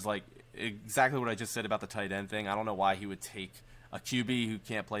 which was like exactly what I just said about the tight end thing. I don't know why he would take a QB who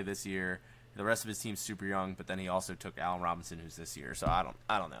can't play this year. The rest of his team's super young, but then he also took Allen Robinson, who's this year. So I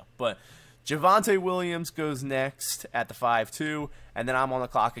don't know. But Javonte Williams goes next at the 5.2, and then I'm on the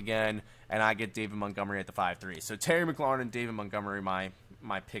clock again, and I get David Montgomery at the 5.3. So Terry McLaurin and David Montgomery, my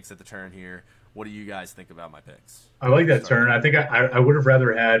picks at the turn here. What do you guys think about my picks? I like that turn. I think I would have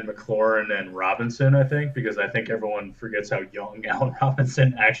rather had McLaurin and Robinson, I think, because I think everyone forgets how young Allen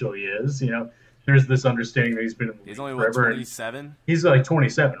Robinson actually is. You know, there's this understanding that he's been in the league only forever. 27? He's like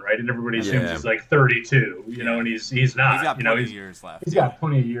 27, right? And everybody assumes he's like 32, you know, and he's not. He's got plenty of years left. He's got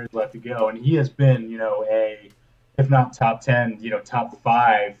plenty of years left to go, and he has been, if not top 10, top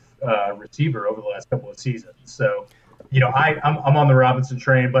 5 receiver over the last couple of seasons. So, I'm on the Robinson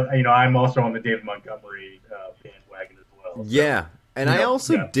train, but I'm also on the David Montgomery bandwagon as well. Yeah, and I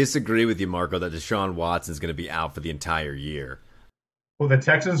also disagree with you, Marco, that Deshaun Watson is going to be out for the entire year. Well, the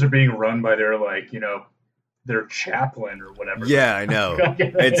Texans are being run by their their chaplain or whatever. Yeah, I know.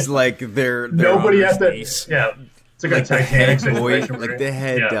 It's like they're nobody has to. Yeah, it's like a Titanic situation. Like the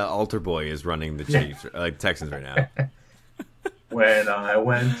head altar boy is running the Chiefs, like Texans right now. When I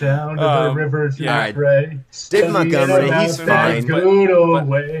went down to the river to pray, David Montgomery, he's fine.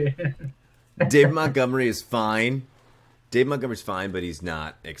 David Montgomery is fine. David Montgomery's fine, but he's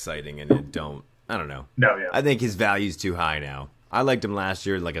not exciting, and I don't know. No, yeah. I think his value's too high now. I liked him last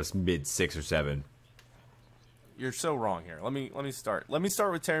year, like a mid 6 or 7. You're so wrong here. Let me start. Let me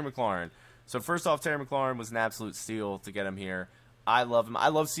start with Terry McLaurin. So first off, Terry McLaurin was an absolute steal to get him here. I love him. I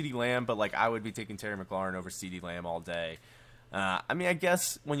love CeeDee Lamb, but I would be taking Terry McLaurin over CeeDee Lamb all day. I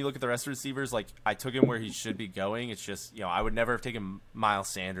guess when you look at the rest of the receivers, I took him where he should be going. It's just, I would never have taken Miles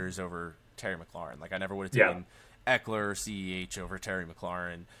Sanders over Terry McLaurin. I never would have taken Eckler or CEH over Terry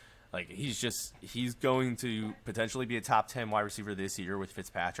McLaurin. He's going to potentially be a top 10 wide receiver this year with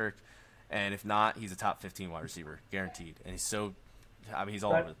Fitzpatrick. And if not, he's a top 15 wide receiver, guaranteed. And he's he's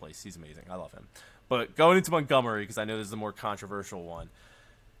all over the place. He's amazing. I love him. But going into Montgomery, because I know this is the more controversial one.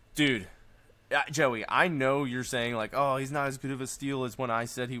 Dude, Joey, I know you're saying he's not as good of a steal as when I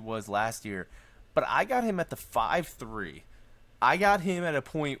said he was last year, but I got him at the 5.3. I got him at a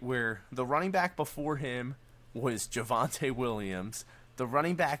point where the running back before him was Javonte Williams. The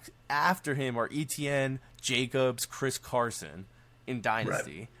running back after him are Etienne, Jacobs, Chris Carson in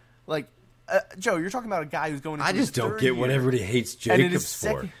Dynasty. Right. Joe, you're talking about a guy who's going into I just don't get what everybody hates Jacobs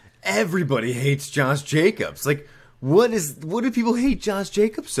for. Everybody hates Josh Jacobs. What do people hate Josh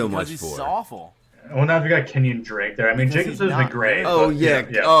Jacobs so much for? Because he's awful. Well, now we got Kenyon Drake there. Jacobs has been great.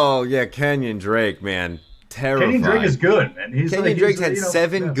 Kenyon Drake, man. Terrifying. Kenyon Drake is good, man. Kenyon Drake's had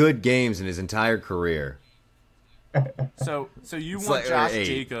 7 good games in his entire career. So you want Josh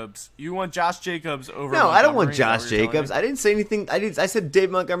Jacobs? You want Josh Jacobs over? No, I don't want Montgomery? Josh Jacobs. I didn't say anything. I said Dave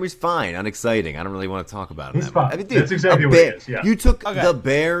Montgomery's fine, unexciting. I don't really want to talk about him. He's fine. I mean, dude, that's exactly what it is. Yeah. You took the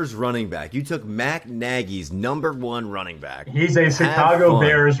Bears running back. You took Matt Nagy's #1 running back. He's a Chicago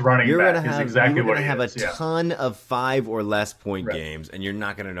Bears running back. You're exactly going to have a ton of 5 or less point games, and you're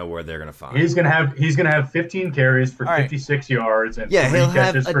not going to know where they're going to find. He's going to have 15 carries for 56 yards and 3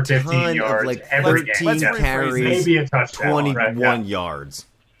 catches for 15 yards like every 13 game. carries, maybe a touchdown, 21 yards.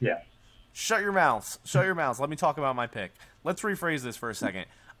 Yeah. Shut your mouths. Shut your mouths. Let me talk about my pick. Let's rephrase this for a second.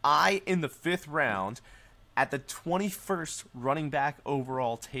 I, in the 5th round, at the 21st running back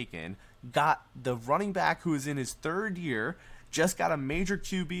overall taken, got the running back who is in his 3rd year, just got a major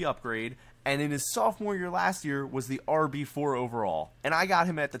QB upgrade, and in his sophomore year last year was the RB4 overall. And I got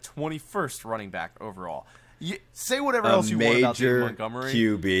him at the 21st running back overall. Say whatever else you want about Dave Montgomery.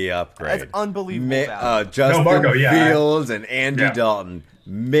 QB upgrade. That's unbelievable. Justin Fields and Andy Dalton.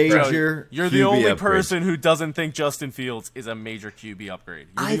 Major You're QB the only upgrade. person who doesn't think Justin Fields is a major QB upgrade.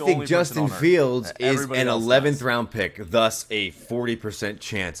 I think Justin Fields is an 11th round pick, thus a 40%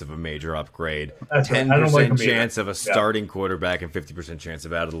 chance of a major upgrade, 10% chance of a starting quarterback, and 50% chance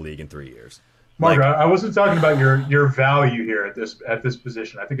of out of the league in 3 years. Mark, I wasn't talking about your value here at this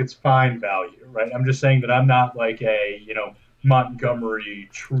position. I think it's fine value, right? I'm just saying that I'm not like a Montgomery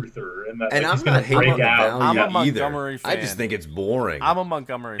truther, and I'm not hating on the value I'm a Montgomery either. fan. I just think it's boring. I'm a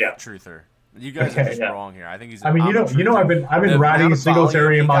Montgomery truther. You guys are just wrong here. I think he's. I mean, I've been riding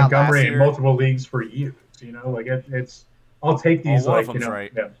Singletary and Montgomery in multiple leagues for years. It's. I'll take these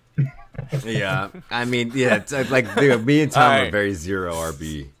right. Yeah, I mean, it's like me and Tom are very zero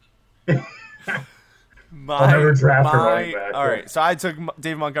RB. I'll never draft a running back. All right, so I took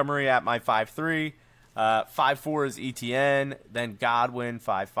Dave Montgomery at my 5-3. 5-4 is ETN, then Godwin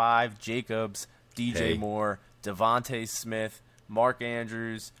 5-5, Jacobs, DJ Moore, Devontae Smith, Mark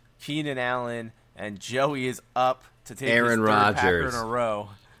Andrews, Keenan Allen, and Joey is up to take his third Packer in a row.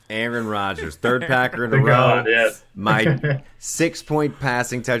 Aaron Rodgers, third Packer in a row. God, yes. My 6-point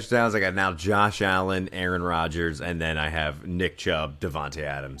passing touchdowns. I got now Josh Allen, Aaron Rodgers, and then I have Nick Chubb, Devontae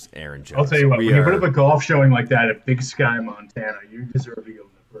Adams, Aaron Jones. I'll tell you what, when you put up a golf showing like that at Big Sky, Montana, you deserve to go in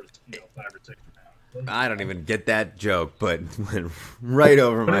the first 5 or 6 rounds. I don't even get that joke, but went right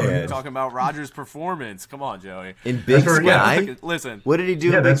over my head. Talking about Rodgers' performance. Come on, Joey. In Big Sky? Listen. What did he do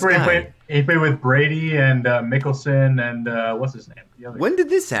in Big that's Sky? Where he played with Brady and Mickelson and what's his name? When did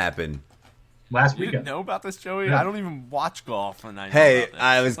this happen? Last You weekend. didn't know about this, Joey? Yeah. I don't even watch golf. And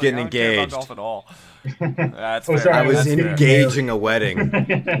I was getting engaged. I don't care about golf at all. That's Oh, fair. sorry, I was that's engaging a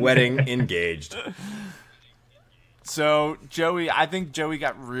wedding. Wedding engaged. So, Joey, I think Joey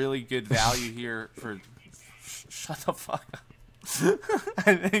got really good value here for... Shut the fuck up.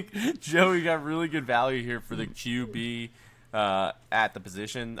 I think Joey got really good value here for the QB at the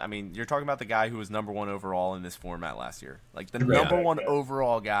position. I mean, you're talking about the guy who was #1 overall in this format last year. Like, the #1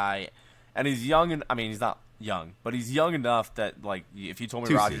 overall guy, and he's young, and I mean, he's not young, but he's young enough that, like, if you told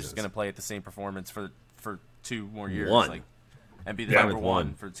me Rodgers is going to play at the same performance for 2 more years, and be the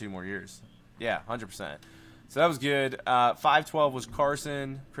 #1 for 2 more years. Yeah, 100%. So that was good. 5-12 was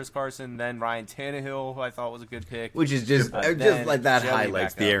Chris Carson, then Ryan Tannehill, who I thought was a good pick. Which is just like that Joey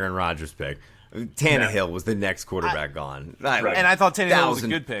highlights the Aaron Rodgers pick. Tannehill was the next quarterback gone. Right. And I thought Tannehill was a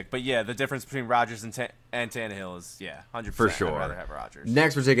good pick. But, yeah, the difference between Rodgers and Tannehill is, 100%. For sure. I'd rather have Rodgers.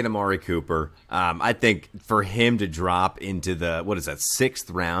 Next, we're taking Amari Cooper. I think for him to drop into the,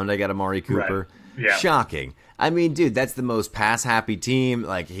 6th round, I got Amari Cooper. Right. Yeah. Shocking. I mean, dude, that's the most pass-happy team.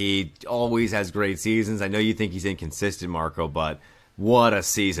 Like, he always has great seasons. I know you think he's inconsistent, Marco, but what a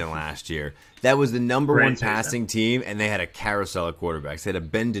season last year. That was the #1 passing team, and they had a carousel of quarterbacks. They had a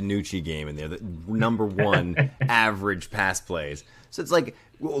Ben DiNucci game in there, the #1 average pass plays. So it's like,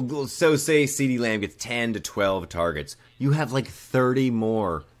 so say CeeDee Lamb gets 10 to 12 targets. You have like 30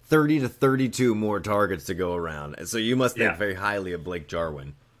 to 32 more targets to go around. And so you must think very highly of Blake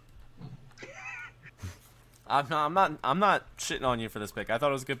Jarwin. I'm not shitting on you for this pick. I thought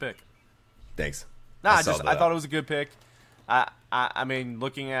it was a good pick. Thanks. I thought it was a good pick. I mean,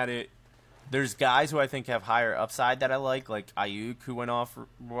 looking at it, there's guys who I think have higher upside that I like Ayuk, who went off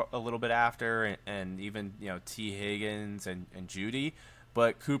a little bit after, and even T. Higgins and Judy.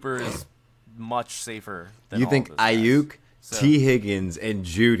 But Cooper is much safer than you all think of those Ayuk, guys. T. Higgins, and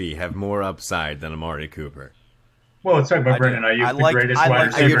Judy have more upside than Amari Cooper? Well, let's talk about Brandon Ayuk, the greatest wide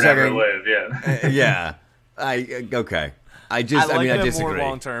receiver to ever live. Yeah. Yeah. Okay. I disagree. More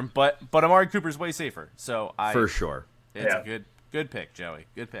long term, but Amari Cooper's way safer. So for sure, it's a good pick, Joey.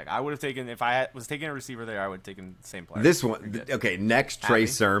 Good pick. I would have taken if I was taking a receiver there. I would have taken the same player. This one, okay. Next, Trey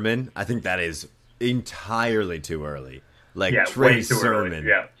Sermon. I think that is entirely too early. Like way Trey too Sermon.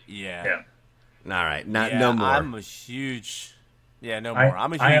 early. Yeah. All right, no more. I'm a huge I'm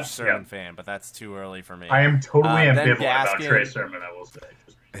a huge Sermon fan, but that's too early for me. I am totally ambivalent about Gaskin, Trey Sermon, I will say.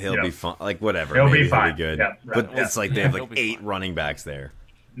 He'll be fun. Like, whatever. He'll maybe be fine. He'll be good. Yeah, right. But it's like they have like 8 fine. running backs there.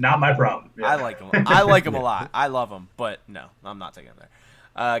 Not my problem. Yeah. I like him. I like him a lot. I love him, but no, I'm not taking him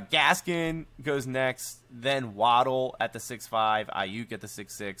there. Gaskin goes next, then Waddle at the 6'5", Ayuk at the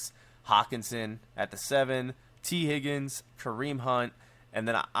 6'6", Hawkinson at the 7, T. Higgins, Kareem Hunt, and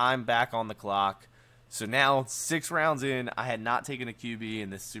then I'm back on the clock. So now 6 rounds in, I had not taken a QB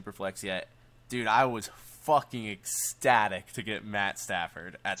in this Superflex yet. Dude, I was fucking ecstatic to get Matt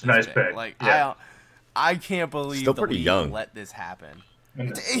Stafford at this nice pick. pick. Like, yeah. I can't believe Still the pretty league young. let this happen.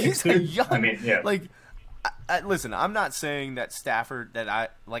 He's young. I mean, yeah. Like, listen, I'm not saying that Stafford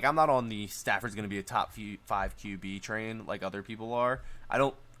I'm not on the Stafford's going to be a top 5 QB train like other people are. I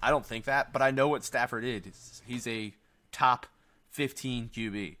don't think that, but I know what Stafford is. He's a top 15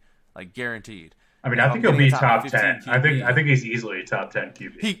 QB, like guaranteed. I mean, I think he'll be top 10. QB. I think he's easily top 10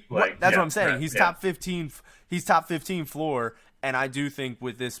 QB. That's what I'm saying. Right, He's top 15. He's top 15 floor, and I do think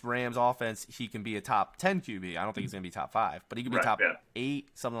with this Rams offense, he can be a top 10 QB. I don't think he's going to be top 5, but he could be top 8,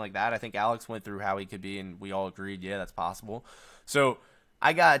 something like that. I think Alex went through how he could be, and we all agreed, yeah, that's possible. So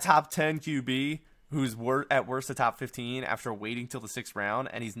I got a top 10 QB who's at worst a top 15 after waiting till the 6th round,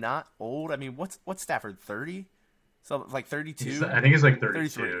 and he's not old. I mean, what's Stafford, 30? So like 32? I think he's like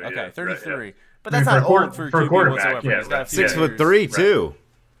 32. 33. Okay, yeah, 33. Right, yeah. But that's not old for a QB quarterback. whatsoever. Yeah, He's got a right. few 6'3" years. too.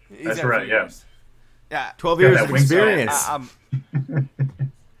 He's That's got a right. few Yeah. years. Yeah. 12 years that of wingspan. experience.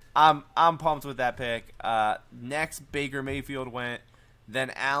 I'm pumped with that pick. Next, Baker Mayfield went.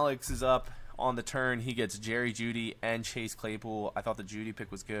 Then Alex is up on the turn. He gets Jerry Jeudy and Chase Claypool. I thought the Jeudy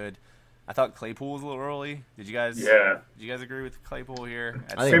pick was good. I thought Claypool was a little early. Did you guys? Yeah. Did you guys agree with Claypool here?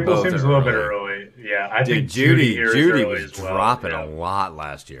 I think Claypool both seems are a little bit early. early. Yeah, I Dude, think Jeudy was dropping a lot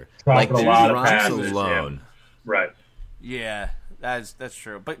last year. Dropping like a lot of drops passes, alone. yeah. Right. Yeah, that's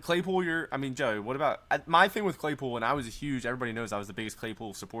true. But Claypool, Joey, what about my thing with Claypool? And I was everybody knows I was the biggest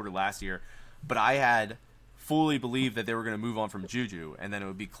Claypool supporter last year, but I had fully believed that they were going to move on from Juju, and then it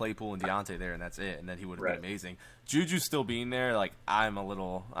would be Claypool and Deontay there, and that's it, and then he would have been amazing. Juju still being there, like I'm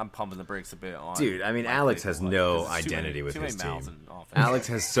pumping the brakes a bit on. Dude, I mean, Alex has no identity with his team. Alex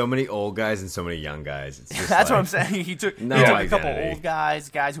has so many old guys and so many young guys. It's just that's what I'm saying. He took a couple identity. old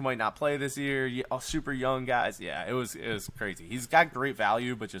guys who might not play this year, super young guys. Yeah, it was crazy. He's got great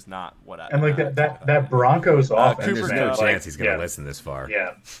value, but just not what I. And like that Broncos offense. And there's Cooper no Kupp, chance he's going to listen this far.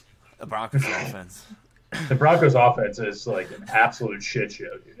 Yeah. The Broncos offense. The Broncos offense is like an absolute shit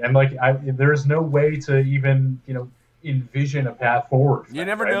show, dude. And like, there's no way to even envision a path forward. You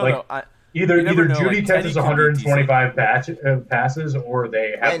never right? know, like, though. Either Judy like, catches 125 passes, or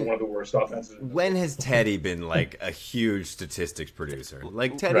they have one of the worst offenses. When has Teddy been like a huge statistics producer?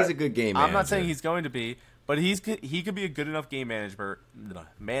 Like Teddy's a good game manager. I'm not saying he's going to be, but he could be a good enough game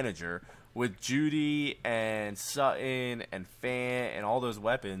manager with Judy and Sutton and Fant and all those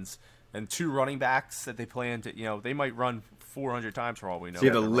weapons and 2 running backs that they plan to. They might run 400 times for all we know. So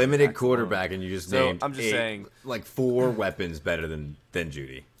you have a limited quarterback, and you just named I'm just saying, like 4 weapons better than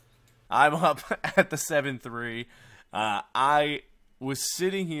Judy. I'm up at the 7-3. I was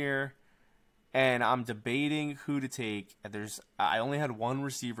sitting here, and I'm debating who to take. I only had 1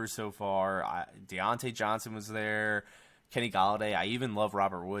 receiver so far. Deontay Johnson was there, Kenny Golladay. I even love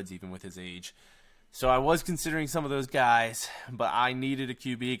Robert Woods, even with his age. So I was considering some of those guys, but I needed a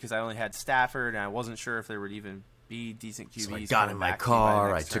QB because I only had Stafford, and I wasn't sure if there would even be decent QBs. So I got in my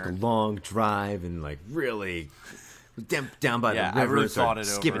car, I took a long drive, and like really down by the river, I really thought it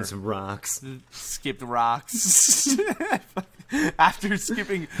skipping over. some rocks. Skipped rocks. After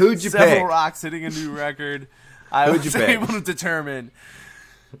skipping Who'd you several pick? rocks, hitting a new record, I Who'd was you pick? able to determine.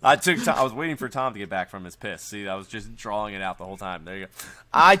 I was waiting for Tom to get back from his piss. See, I was just drawing it out the whole time. There you go.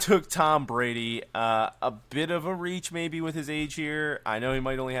 I took Tom Brady. A bit of a reach maybe with his age here. I know he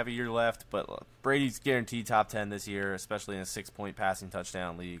might only have a year left, but look, Brady's guaranteed top 10 this year, especially in a 6-point passing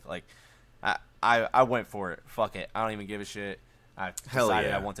touchdown league. Like, I went for it. Fuck it. I don't even give a shit. I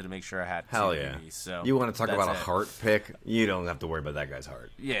decided I wanted to make sure I had two QBs. So you want to talk about a it. heart pick? You don't have to worry about that guy's heart.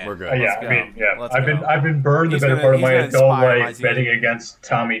 Yeah, we're good. I've been burned the better part of my adult life betting against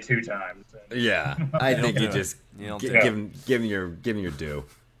Tommy 2 times. Yeah, I think you just give him your due.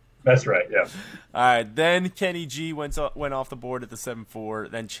 That's right. Yeah. All right. Then Kenny G went off the board at the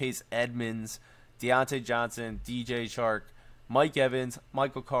 7-4. Then Chase Edmonds, Deontay Johnson, DJ Chark, Mike Evans,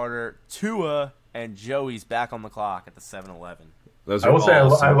 Michael Carter, Tua, and Joey's back on the clock at the 7-11. Those I will say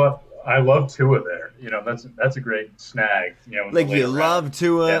I love Tua there. That's a great snag. Like you love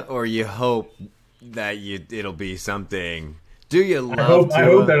Tua, or you hope it'll be something. Do you love Tua? I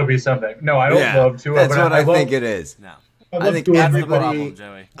hope that'll be something. No, I don't love Tua. That's what I think it is. No. I think everybody.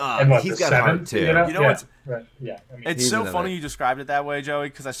 He's got heart too. You know what's? Right. Yeah. I mean, it's so funny you described it that way, Joey.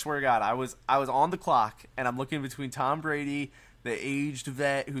 Because I swear to God, I was on the clock and I'm looking between Tom Brady, the aged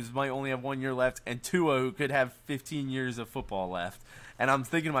vet who might only have 1 year left, and Tua, who could have 15 years of football left. And I'm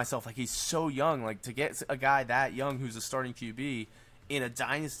thinking to myself, like, he's so young. Like, to get a guy that young who's a starting QB in a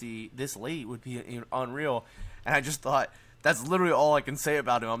dynasty this late would be unreal. And I just thought, that's literally all I can say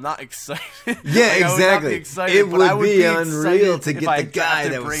about him. I'm not excited. Yeah, like, exactly. Excited, would be unreal to get the guy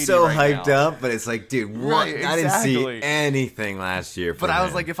that was Brady so right hyped now. up, but it's like, dude, what? Right, exactly. I didn't see anything last year. But I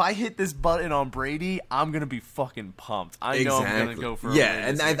was like, if I hit this button on Brady, I'm gonna be fucking pumped. I know I'm gonna go for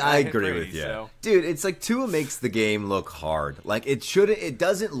and I agree with you, so. Dude. It's like Tua makes the game look hard. Like it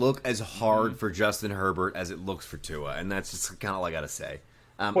doesn't look as hard for Justin Herbert as it looks for Tua, and that's just kind of all I gotta say.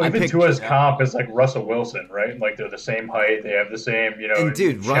 Well, even Tua's comp is like Russell Wilson, right? Like they're the same height, they have the same, And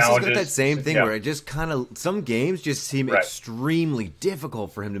dude, Russell's got that same thing where it just kind of some games just seem extremely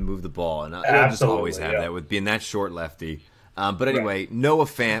difficult for him to move the ball, and he'll just always have that with being that short lefty. But anyway, Noah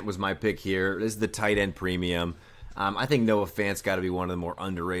Fant was my pick here. This is the tight end premium. I think Noah Fant's got to be one of the more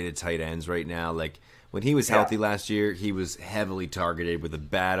underrated tight ends right now. Like when he was healthy last year, he was heavily targeted with a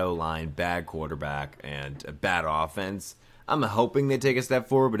bad O-line, bad quarterback, and a bad offense. I'm hoping they take a step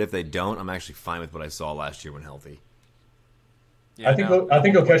forward, but if they don't, I'm actually fine with what I saw last year when healthy. Yeah, I think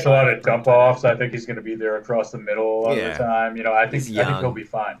he'll catch a lot of dump offs. I think he's going to be there across the middle all the time. I think he'll be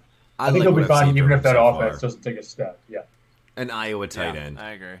fine. I think he'll be fine even if that offense doesn't take a step. Yeah, an Iowa tight end.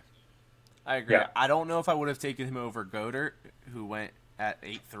 I agree. Yeah. I don't know if I would have taken him over Goddard, who went at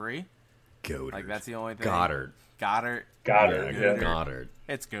 8-3. Goddard. Like that's the only thing. Goddard.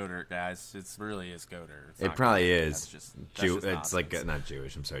 It's Goddard, guys. It's really is Goddard. It probably is. It's like not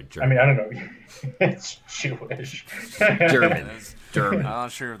Jewish. I'm sorry, German. I mean, I don't know. It's Jewish. German. I'm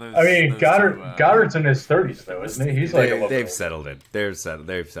not sure if those. I mean, Goddard's in his 30s though, isn't he? He's they've settled it. They've settled.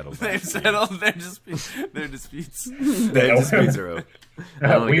 They've settled their disputes. Their disputes are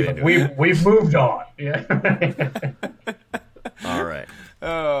over. We've moved on. Yeah. All right.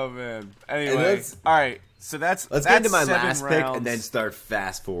 Oh man. Anyway, all right. So let's get into my last pick and then start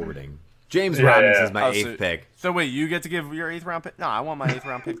fast forwarding. James Robinson's my 8th pick. So wait, you get to give your 8th round pick? No, I want my 8th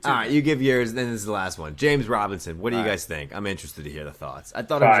round pick too. All right, you give yours, and then this is the last one. James Robinson. What do you guys think? I'm interested to hear the thoughts. I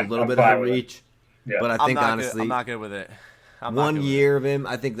thought it was a little bit of a reach, but I think honestly, I'm not good with it. 1 year of him,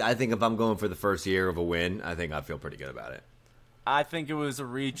 I think if I'm going for the first year of a win, I think I feel pretty good about it. I think it was a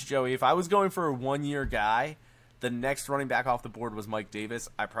reach, Joey. If I was going for a 1 year guy, the next running back off the board was Mike Davis.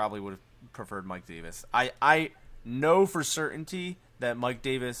 I probably would have preferred Mike Davis. I know for certainty that Mike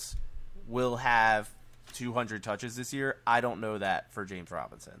Davis will have 200 touches this year. I don't know that for James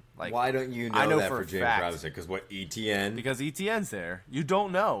Robinson. Like, why don't you know that for James Robinson? Because what, ETN? Because ETN's there. You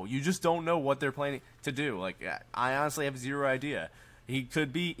don't know. You just don't know what they're planning to do. Like, I honestly have zero idea. He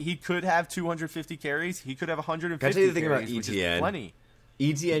could have 250 carries. He could have 150 Can I tell you the thing carries, about which ETN? is plenty.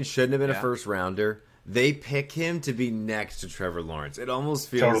 ETN shouldn't have been a first rounder. They pick him to be next to Trevor Lawrence. It almost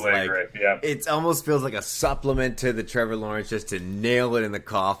feels it almost feels like a supplement to the Trevor Lawrence, just to nail it in the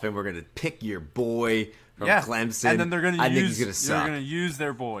coffin. We're gonna pick your boy from Clemson, and then they're gonna they're gonna use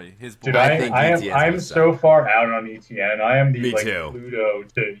their boy, his boy. Dude, I'm so far out on ETN. I am the Pluto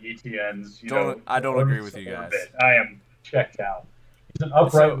to ETN's. I don't agree with you guys. I am checked out. He's an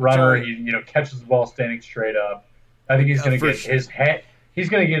upright runner. He catches the ball standing straight up. I think he's gonna get his head. He's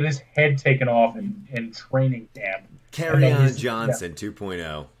going to get his head taken off in training camp. Kerryon Johnson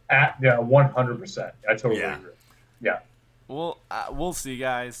 2.0. 100%. I totally agree. Yeah. Well, we'll see,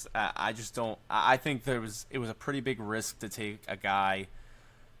 guys. I just don't. I think it was a pretty big risk to take a guy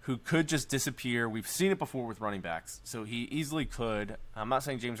who could just disappear. We've seen it before with running backs, so he easily could. I'm not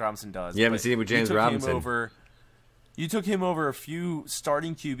saying James Robinson does. You haven't seen it with James Robinson. You took him over a few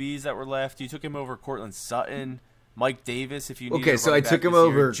starting QBs that were left. You took him over Cortland Sutton. Mike Davis, if you need. Okay, so I took him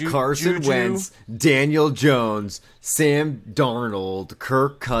over Carson Wentz, Daniel Jones, Sam Darnold,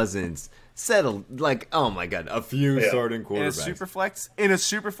 Kirk Cousins. Settled, like, oh my God, a few starting quarterbacks. In a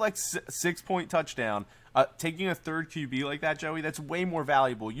Superflex 6-point touchdown, taking a third QB like that, Joey, that's way more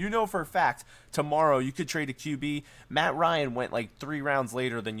valuable. You know for a fact, tomorrow you could trade a QB. Matt Ryan went like 3 rounds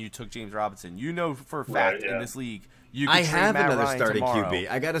later than you took James Robinson. You know for a fact in this league, you could trade Matt Ryan starting QB.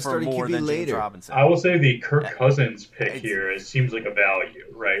 I got a starting QB later. I will say the Kirk Cousins pick here seems like a value,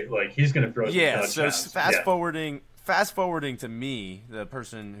 right? Like he's going to throw some touchdowns. So fast forwarding to me, the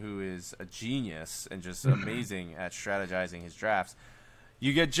person who is a genius and just amazing at strategizing his drafts.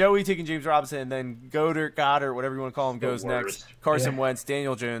 You get Joey taking James Robinson, and then Goddard, whatever you want to call him, goes next. Carson Wentz,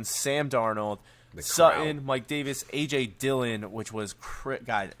 Daniel Jones, Sam Darnold, Sutton, Mike Davis, A.J. Dillon, which was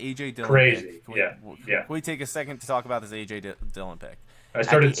guys. A.J. Dillon, crazy. Can we take a second to talk about this A.J. Dillon pick? I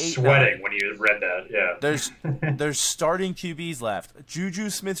started sweating when you read that. Yeah. There's starting QBs left. Juju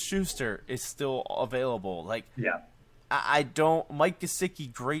Smith-Schuster is still available. I don't. Mike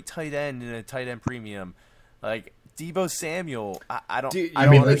Gesicki, great tight end in a tight end premium. Like Deebo Samuel, I don't. I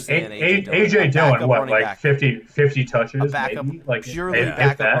don't understand AJ Dillon. What, like 50 touches? A backup, maybe? Like purely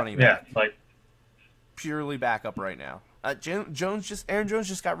backup running back. Yeah, like purely backup right now. Aaron Jones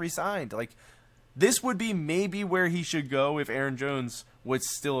just got re-signed. Like this would be maybe where he should go if Aaron Jones was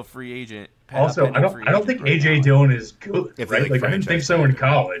still a free agent. Also, I don't think AJ Dillon is good, right? Like I didn't think so in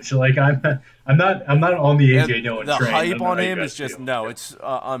college. Like I'm not on the AJ Dillon train. The hype on him is just it's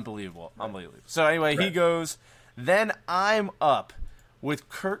unbelievable. So anyway, he goes. Then I'm up with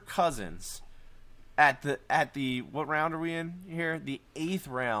Kirk Cousins at the what round are we in here? The 8th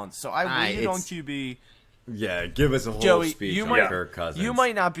round. So I waited on QB. Yeah, give us a whole Joey, speech on Kirk Cousins. You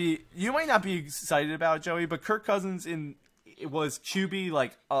might not be excited about it, Joey, but Kirk Cousins it was QB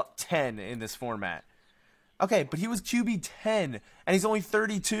like 10 in this format. Okay, but he was QB 10 and he's only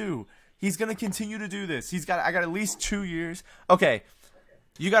 32. He's going to continue to do this. I got at least 2 years. Okay.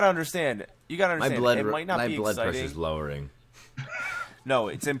 You got to understand. My blood pressure's lowering. No,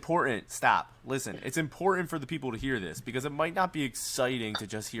 it's important. Stop. Listen, it's important for the people to hear this because it might not be exciting to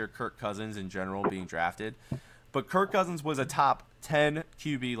just hear Kirk Cousins in general being drafted. But Kirk Cousins was a top 10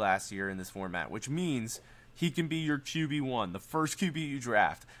 QB last year in this format, which means he can be your QB1, the first QB you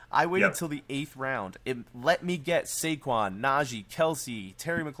draft. I waited till the 8th round. It let me get Saquon, Najee, Kelsey,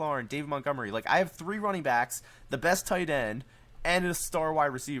 Terry McLaurin, David Montgomery. Like I have 3 running backs, the best tight end, and a star wide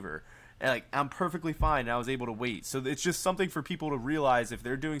receiver. And like I'm perfectly fine. And I was able to wait. So it's just something for people to realize if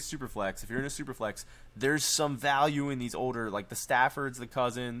they're doing Superflex, if you're in a Superflex, there's some value in these older, like the Staffords, the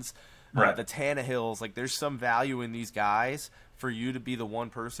Cousins, the Tannehills. Like there's some value in these guys for you to be the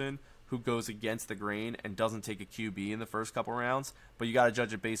one person who goes against the grain and doesn't take a QB in the first couple rounds. But you got to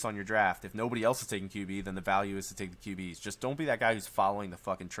judge it based on your draft. If nobody else is taking QB, then the value is to take the QBs. Just don't be that guy who's following the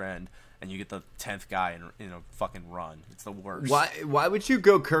fucking trend and you get the 10th guy in a fucking run. It's the worst. Why would you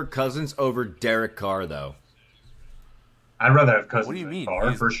go Kirk Cousins over Derek Carr, though? I'd rather have Cousins what do you mean?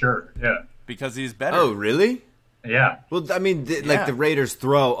 Carr, for sure. Yeah. Because he's better. Oh, really? Yeah. Well, I mean, the Raiders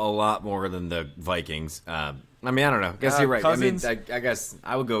throw a lot more than the Vikings. I mean, I don't know. I guess you're right. Cousins, I guess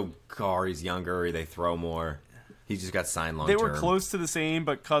I would go Carr. He's younger. They throw more. He's just got signed long term. They were close to the same,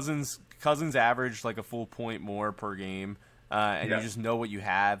 but Cousins averaged like a full point more per game. You just know what you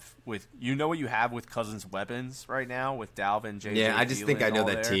have with Cousins' weapons right now with Dalvin, JJ. Yeah, I just think I know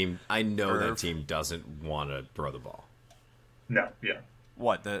that team. I know Irv. that team doesn't want to throw the ball. No, yeah.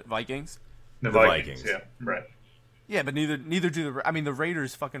 What, the Vikings? The Vikings, yeah, right. Yeah, but neither do the. I mean, the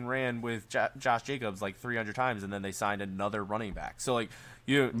Raiders fucking ran with Josh Jacobs like 300 times, and then they signed another running back. So like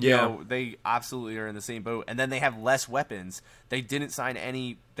you know, they absolutely are in the same boat. And then they have less weapons. They didn't sign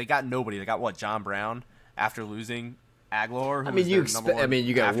any. They got nobody. They got what, John Brown after losing Aguilar. I mean,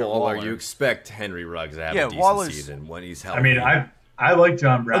 you got Waller. You expect Henry Ruggs to have a decent season when he's healthy. I mean, I like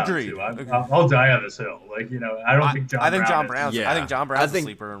John Brown Agreed. too. I'll die on this hill. Like, you know, I think John Brown's a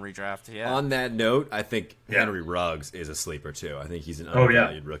sleeper in redraft. Yeah. On that note, I think Henry Ruggs is a sleeper too. I think he's an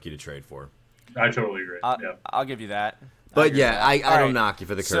undervalued rookie to trade for. I totally agree. I'll give you that. But I don't knock you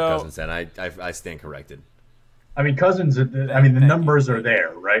for the Kirk Cousins. Then I stand corrected. I mean, Cousins. I mean, the numbers are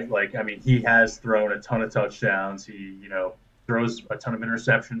there, right? Like, I mean, he has thrown a ton of touchdowns. He, throws a ton of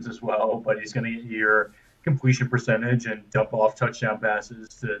interceptions as well. But he's going to get your completion percentage and dump off touchdown passes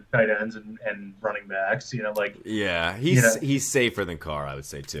to tight ends and running backs. He's safer than Carr, I would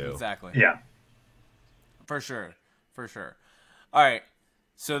say too. Exactly. Yeah. For sure. All right.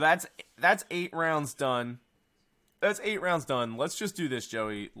 So that's 8 rounds done. Let's just do this,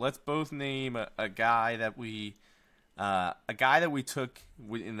 Joey. Let's both name a guy that we took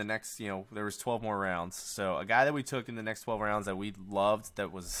in the next, there was 12 more rounds. So a guy that we took in the next 12 rounds that we loved,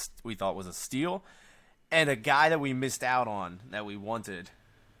 we thought was a steal, and a guy that we missed out on that we wanted.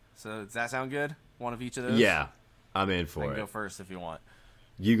 So does that sound good? One of each of those? Yeah, I'm in for it. I can go first if you want.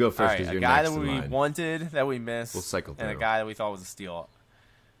 You go first because you're next in line. A guy that we wanted, that we missed, we'll cycle through. And a guy that we thought was a steal.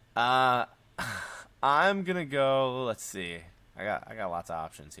 I'm gonna go. Let's see. I got lots of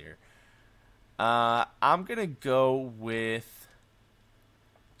options here. I'm gonna go with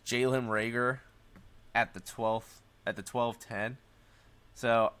Jalen Reagor at the 12-10.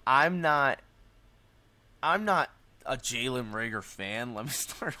 So I'm not a Jalen Reagor fan. Let me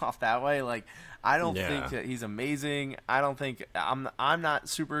start off that way. Like, I don't think that he's amazing. I'm not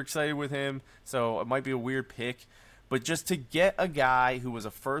super excited with him. So it might be a weird pick. But just to get a guy who was a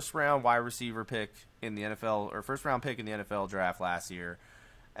first-round wide receiver pick in the NFL, or first-round pick in the NFL draft last year,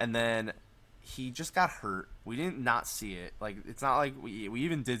 and then he just got hurt. We didn't not see it. Like, it's not like we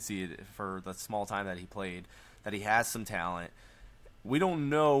even did see it for the small time that he played, that he has some talent. We don't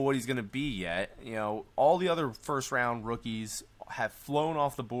know what he's going to be yet. You know, all the other first-round rookies have flown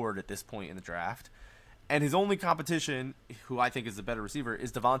off the board at this point in the draft. And his only competition, who I think is the better receiver,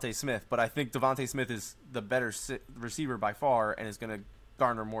 is Devontae Smith. But I think Devontae Smith is the better receiver by far and is going to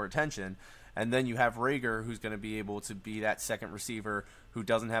garner more attention. And then you have Reagor, who's going to be able to be that second receiver who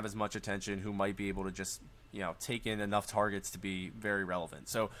doesn't have as much attention, who might be able to just, take in enough targets to be very relevant.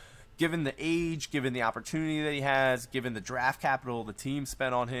 So given the age, given the opportunity that he has, given the draft capital the team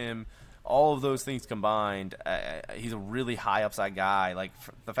spent on him, all of those things combined, he's a really high upside guy. Like,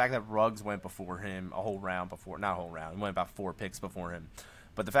 the fact that Ruggs went before him a whole round before, not a whole round, he went about 4 picks before him.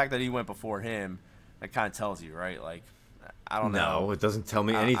 But the fact that he went before him, that kind of tells you, right? Like, I don't know. No, it doesn't tell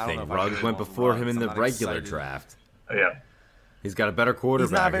me anything. Ruggs went before him in the regular draft. Yeah. He's got a better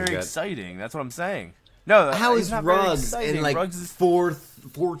quarterback. He's not very exciting. That's what I'm saying. No, how is Ruggs in like Ruggs is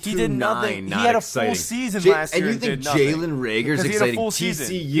 4.29? He did nothing. Not he had exciting. a full season last year. And you think Jalen Reagor's exciting? He had a full season.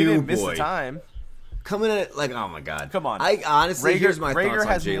 TCU he didn't miss boy the time. Coming at like, oh my god. Come on. I honestly, here's my Reagor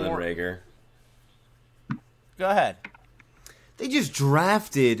thoughts on Jalen Reagor. Go ahead. They just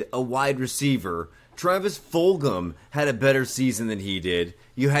drafted a wide receiver. Travis Fulgham had a better season than he did.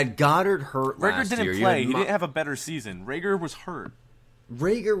 You had Goddard hurt last year. Reagor didn't play. He didn't have a better season. Reagor was hurt.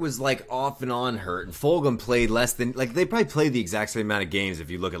 Reagor was like off and on hurt, and Fulgham played less than they probably played the exact same amount of games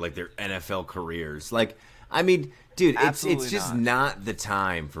if you look at like their NFL careers. Like, I mean, dude, it's just not the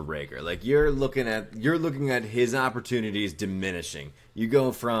time for Reagor. Like, you're looking at his opportunities diminishing. You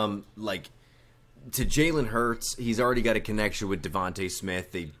go from to Jalen Hurts. He's already got a connection with Devontae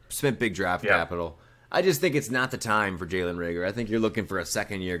Smith. They spent big draft capital. I just think it's not the time for Jalen Reagor. I think you're looking for a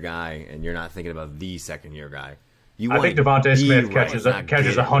second-year guy, and you're not thinking about the second-year guy. I think Devontae Smith catches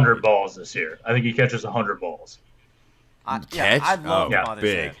 100 balls this year. I think he catches 100 balls. I love Devontae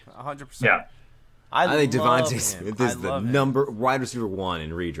big. Smith, 100%. Yeah. I think Devontae Smith is the wide receiver 1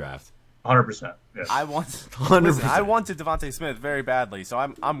 in redraft. 100%. Yes. I wanted Devontae Smith very badly, so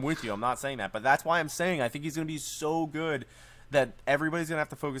I'm with you. I'm not saying that, but that's why I'm saying I think he's going to be so good that everybody's going to have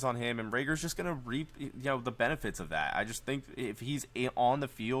to focus on him, and Reagor's just going to reap the benefits of that. I just think if he's on the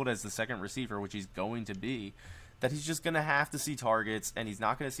field as the second receiver, which he's going to be, that he's just going to have to see targets, and he's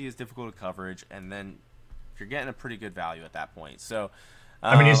not going to see as difficult a coverage, and then you're getting a pretty good value at that point. So,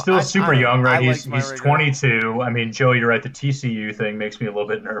 I mean, he's still super young, right? He's 22. I mean, Joe, you're right. The TCU thing makes me a little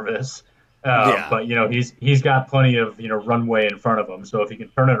bit nervous. But, he's got plenty of, runway in front of him. So if he can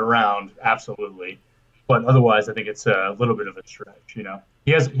turn it around, absolutely. But otherwise, I think it's a little bit of a stretch,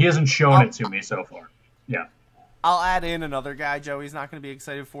 He hasn't shown it to me so far. Yeah. I'll add in another guy Joey's not going to be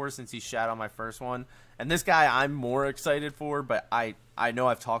excited for since he shat on my first one. And this guy I'm more excited for, but I know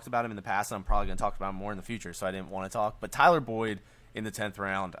I've talked about him in the past, and I'm probably going to talk about him more in the future, so I didn't want to talk. But Tyler Boyd in the 10th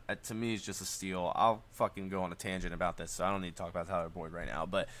round, to me, is just a steal. I'll fucking go on a tangent about this, so I don't need to talk about Tyler Boyd right now.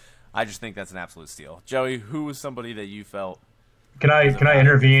 But I just think that's an absolute steal. Joey, who was somebody that you felt? Can I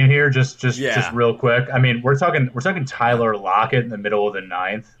intervene here just real quick? I mean, we're talking Tyler Lockett in the middle of the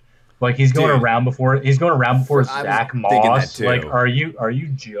 9th. Like, he's going around before Zach Moss. Like, are you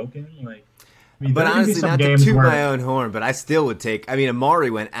joking? Like, but honestly, not to toot my own horn, but I still would take. I mean,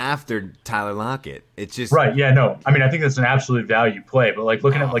 Amari went after Tyler Lockett. It's just right. Yeah, no. I mean, I think that's an absolute value play. But like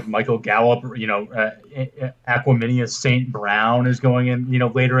looking at like Michael Gallup, Aquamania St. Brown is going in,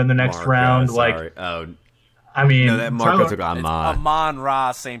 later in the next round. Sorry. I mean, no, that Marco took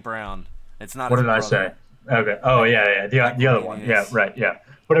Amon-Ra St. Brown. It's not. What did I say? Okay. Oh yeah. The other one. Yeah. Right. Yeah.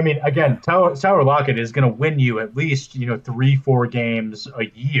 But I mean, again, Tyler Lockett is going to win you at least 3-4 games a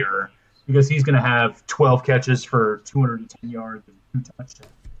year. Because he's going to have 12 catches for 210 yards and 2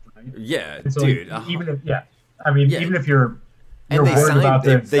 touchdowns, right? Yeah, so dude. Even if you're worried about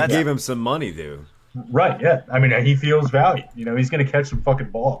they gave him some money, dude. Right? Yeah. I mean, he feels value. He's going to catch some fucking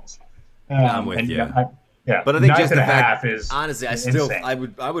balls. I'm with you. But I think just the fact is honestly,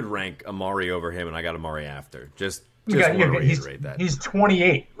 I would rank Amari over him, and I got Amari after. Just want to reiterate that he's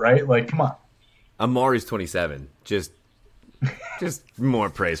 28, right? Like, come on. Amari's 27. Just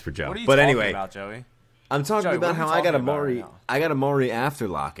more praise for Joe. What are you but talking anyway, about, Joey? I'm talking about how I got Amari. I got Amari after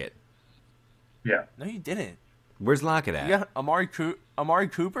Lockett. Yeah. No, you didn't. Where's Lockett at? You got Amari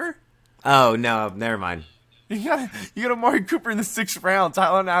Cooper? Oh no, never mind. You got Amari Cooper in the 6th round.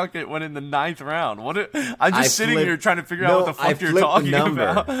 Tyler Lockett went in the 9th round. I'm just sitting here trying to figure out what the fuck you're talking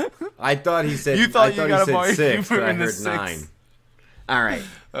about. I thought he said. You thought you got Amari 6, Cooper in the 6. 9. All right.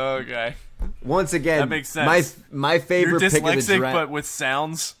 Okay. once again, that makes sense. My favorite You're pick of the dyslexic, draft. but with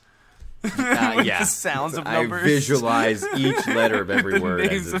sounds. With Yeah, the sounds of numbers. I visualize each letter of every The word as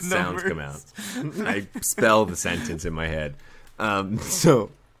names the of sounds come numbers. out. I spell the sentence in my head.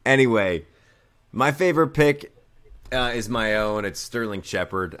 So anyway, my favorite pick is my own. It's Sterling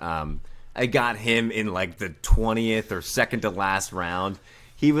Shepard. I got him in like the 20th or second to last round.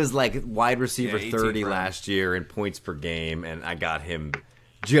 He was like wide receiver 30 last year in points per game, and I got him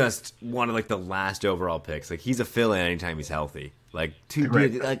just one of like the last overall picks. Like he's a fill-in anytime he's healthy. Like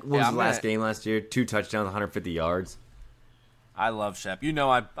what was the last game last year? 2 touchdowns, 150 yards. I love Shep. You know,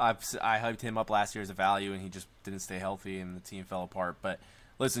 I hyped him up last year as a value, and he just didn't stay healthy, and the team fell apart. But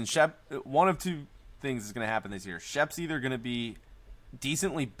listen, Shep, one of two things is going to happen this year. Shep's either going to be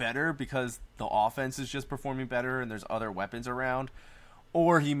decently better because the offense is just performing better and there's other weapons around,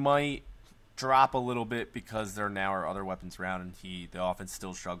 or he might drop a little bit because there now are other weapons around and the offense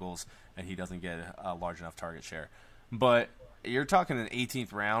still struggles and he doesn't get a large enough target share. But you're talking an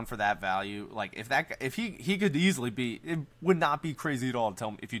 18th round for that value. Like if he could easily be, it would not be crazy at all to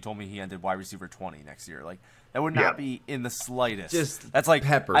tell me if you told me he ended wide receiver 20 next year. Like that would not be in the slightest. Just that's like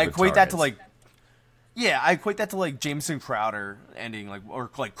pepper. I equate that to like. Yeah, I equate that to like Jameson Crowder ending or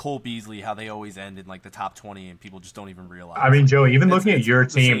like Cole Beasley, how they always end in like the top 20 and people just don't even realize. I mean, Joey, even looking at your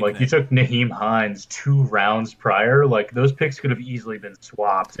team, like thing. you took Naheem Hines 2 rounds prior, like those picks could have easily been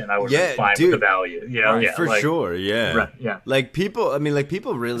swapped and I would have been fine with the value. You know, for sure, yeah. Right, yeah. Like people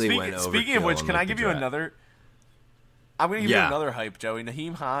really went over. Speaking of which, can I give you another? I'm going to give you another hype, Joey.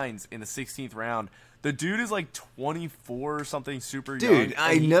 Naheem Hines in the 16th round. The dude is like 24 or something, super young. Dude,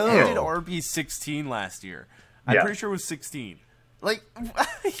 I know. He ended RB 16 last year. I'm pretty sure it was 16. Like,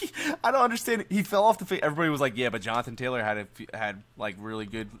 I don't understand. He fell off the face. Everybody was like, yeah, but Jonathan Taylor had like really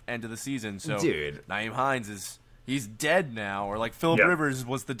good end of the season. So dude, Naeem Hines he's dead now. Or like Phillip Rivers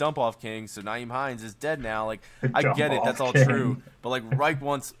was the dump off king, so Naeem Hines is dead now. Like I get it, that's all true. But like Reich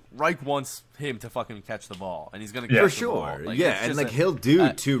wants him to fucking catch the ball, and he's gonna catch the ball. Like, and like he'll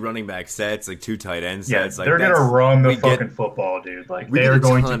do 2 running back sets, like 2 tight end sets. Like they're gonna run the fucking football, dude. Like they're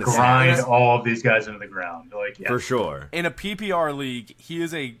going to grind all of these guys into the ground. Like for sure. In a PPR league, he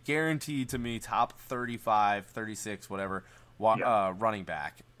is a guaranteed to me top 35, 36, whatever running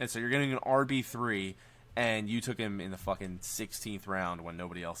back, and so you're getting an RB3. And you took him in the fucking 16th round when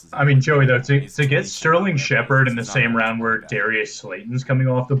nobody else is. I mean, Joey, though, to get Sterling Shepard in the same round where Darius Slayton's coming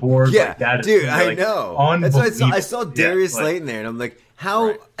off the board, like that is dude, I know. That's why I saw Darius Slayton there, and I'm like,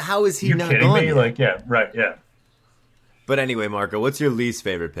 how is he not kidding gone me? yet? Like, yeah. But anyway, Marco, what's your least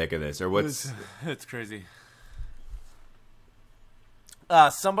favorite pick of this, or what's? It's crazy.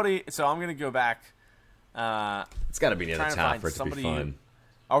 Somebody. So I'm gonna go back. It's got to be near the top for it to be fun.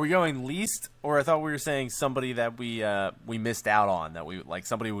 Are we going least, or I thought we were saying somebody that we missed out on, that we like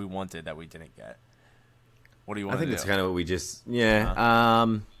somebody we wanted that we didn't get? What do you want to do? I think it's kind of what we just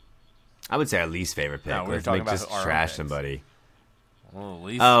I would say our least favorite pick. No, Let's just trash somebody.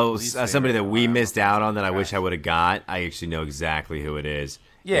 Well, somebody that we missed out on that I wish I would have got. I actually know exactly who it is.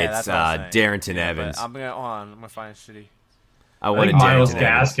 Yeah, it's that's Darrington Evans. I'm gonna find shitty. I think Myles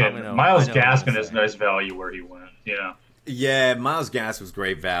Gaskin. Myles Gaskin is nice value where he went. Yeah. Yeah, Myles Gaskin was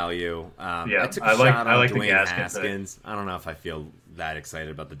great value. I took a shot on Dwayne Haskins. I don't know if I feel that excited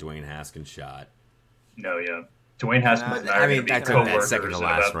about the Dwayne Haskins shot. No, yeah. Dwayne Haskins and I took that second to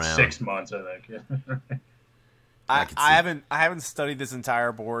last round. 6 months, I think. Yeah. I haven't studied this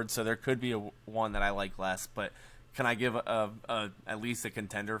entire board, so there could be one that I like less. But can I give at least a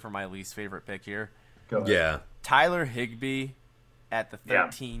contender for my least favorite pick here? Go ahead. Yeah, Tyler Higbee at the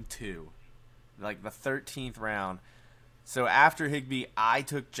 13-2, like the 13th round. So after Higbee, I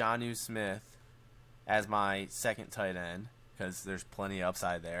took Jonnu Smith as my second tight end because there's plenty of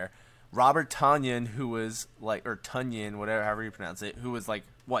upside there. Robert Tonyan, who was like, or Tunyon, whatever, however you pronounce it, who was like,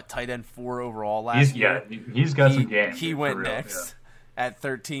 what, tight end 4 overall last year? Yeah, he's got some game. He went next at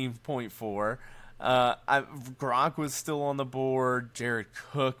 13.4. Gronk was still on the board. Jared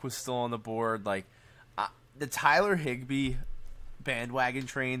Cook was still on the board. Like, the Tyler Higbee bandwagon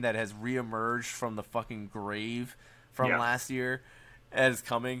train that has reemerged from the fucking grave from last year as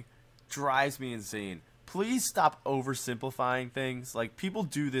coming drives me insane. Please stop oversimplifying things. Like, people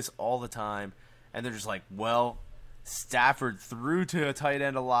do this all the time, and they're just like, well, Stafford threw to a tight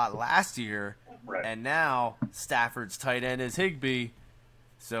end a lot last year, and now Stafford's tight end is Higbee,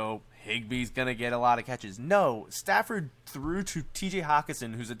 so Higbee's going to get a lot of catches. No, Stafford threw to TJ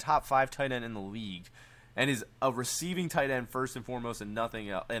Hawkinson, who's a top 5 tight end in the league, and is a receiving tight end first and foremost and nothing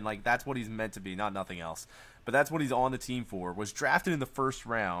else. And, like, that's what he's meant to be, not nothing else. But that's what he's on the team for, was drafted in the first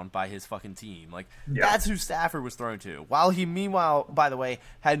round by his fucking team. Like, that's who Stafford was thrown to. While he, meanwhile, by the way,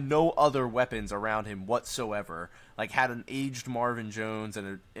 had no other weapons around him whatsoever. Like, had an aged Marvin Jones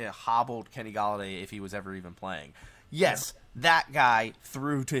and a hobbled Kenny Golladay if he was ever even playing. Yes, that guy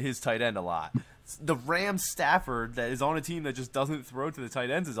threw to his tight end a lot. The Rams Stafford that is on a team that just doesn't throw to the tight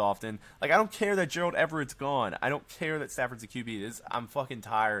ends as often. Like, I don't care that Gerald Everett's gone. I don't care that Stafford's a QB. I'm fucking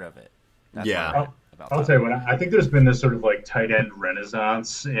tired of it. That's I'll tell you what, I think there's been this sort of like tight end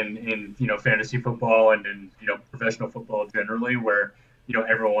renaissance in fantasy football and in professional football generally, where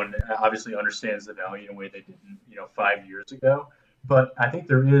everyone obviously understands the value in a way they didn't 5 years ago. But I think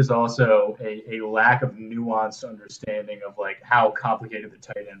there is also a lack of nuanced understanding of like how complicated the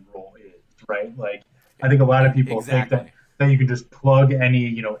tight end role is, right? Like, I think a lot of people think that you can just plug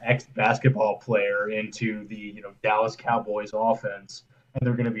any ex-basketball player into the Dallas Cowboys offense and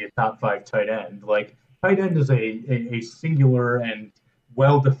they're going to be a top 5 tight end. Like, tight end is a singular and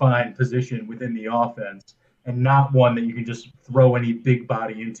well-defined position within the offense, and not one that you can just throw any big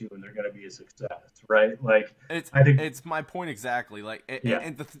body into and they're going to be a success, right? Like, I think it's my point exactly. Like,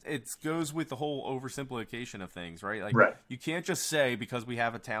 it goes with the whole oversimplification of things, right? Like, you can't just say because we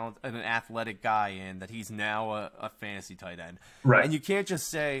have an athletic guy in that he's now a fantasy tight end, right? And you can't just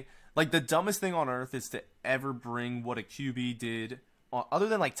say, like, the dumbest thing on earth is to ever bring what a QB did, other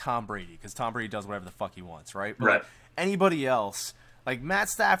than like Tom Brady, because Tom Brady does whatever the fuck he wants, right? But like, anybody else, like Matt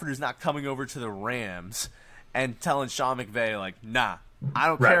Stafford is not coming over to the Rams and telling Sean McVay, like, nah, I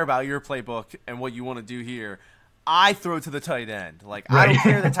don't care about your playbook and what you want to do here. I throw to the tight end. Like, I don't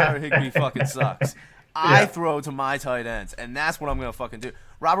care that Tyler Higbee fucking sucks. I throw to my tight ends, and that's what I'm going to fucking do.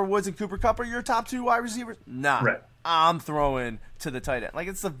 Robert Woods and Cooper Kupp are your top 2 wide receivers? Nah. I'm throwing to the tight end. Like,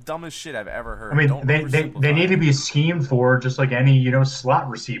 it's the dumbest shit I've ever heard. I mean, they need to be schemed for just like any, slot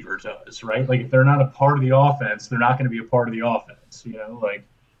receiver does, right? Like, if they're not a part of the offense, they're not going to be a part of the offense, like.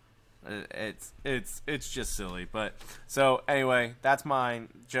 It's just silly. But so anyway, that's mine.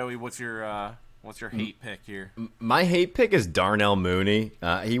 Joey, what's your hate pick here? My hate pick is Darnell Mooney.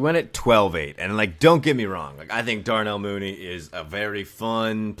 He went at 12-8, and like, don't get me wrong, like, I think Darnell Mooney is a very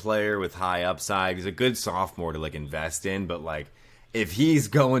fun player with high upside. He's a good sophomore to like invest in, but like, if he's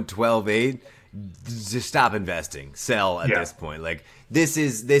going 12-8, just stop investing, sell at this point. Like, this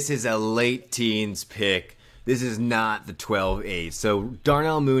is a late teens pick. This is not the 12-8. So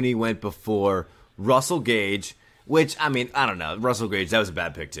Darnell Mooney went before Russell Gage, which, I mean, I don't know. Russell Gage, that was a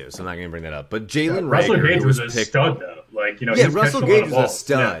bad pick too, so I'm not going to bring that up. But Jalen Reagor, Russell Gage was a stud, though. Like, Russell Gage was a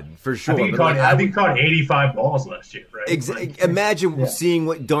stud, for sure. I think he caught 85 balls last year, right? Imagine seeing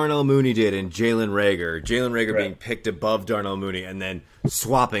what Darnell Mooney did in Jalen Reagor. Jalen Reagor being picked above Darnell Mooney and then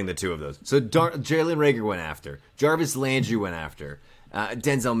swapping the two of those. So Jalen Reagor went after. Jarvis Landry went after.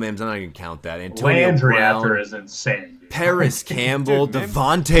 Denzel Mims, I'm not going to count that. Antonio Landry Brown, after is insane. Dude. Paris Campbell,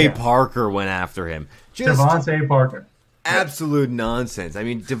 Devontae Parker went after him. Devontae Parker. Absolute nonsense. I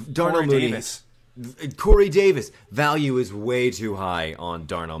mean, Darnell Mooney. Corey Davis. Value is way too high on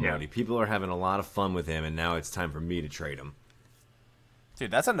Darnell Mooney. People are having a lot of fun with him, and now it's time for me to trade him.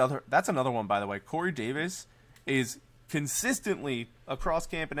 Dude, that's another one, by the way. Corey Davis is consistently across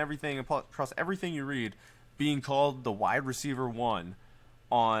camp and everything, across everything you read, being called the wide receiver 1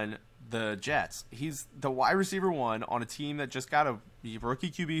 on the Jets. He's the wide receiver 1 on a team that just got a rookie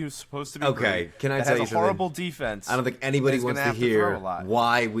QB who's supposed to be great, can I that tell has you a something? Horrible defense. I don't think anybody wants to hear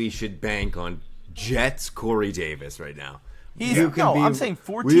why we should bank on Jets Corey Davis right now. I'm saying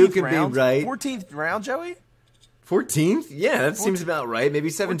 14th round. Right. 14th round, Joey? 14th? Yeah, that seems about right. Maybe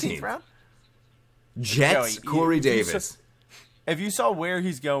 17th. 14th round? Jets Joey, Corey Davis. If you saw where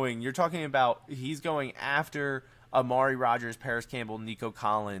he's going, you're talking about he's going after Amari Rodgers, Paris Campbell, Nico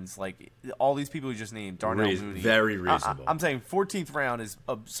Collins, like all these people you just named, Darnell Mooney. Very reasonable. I'm saying 14th round is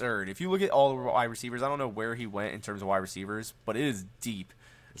absurd. If you look at all the wide receivers, I don't know where he went in terms of wide receivers, but it is deep.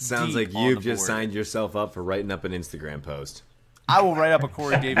 Sounds like you've just signed yourself up for writing up an Instagram post. I will write up a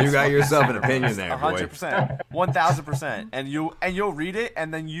Corey Davis. You got yourself an opinion there, boy. 100%, 1,000%, and you'll read it,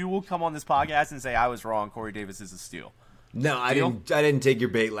 and then you will come on this podcast and say I was wrong. Corey Davis is a steal. No, I didn't take your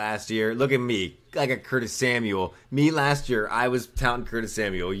bait last year. Look at me. I got Curtis Samuel. Me last year, I was touting Curtis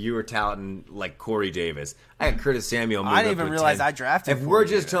Samuel. You were touting like Corey Davis. I got Curtis Samuel. I didn't even realize I drafted. If we're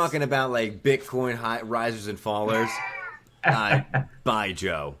just talking about like Bitcoin risers and fallers, bye,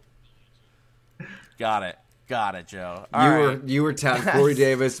 Joe. Got it, Joe. You were touting Corey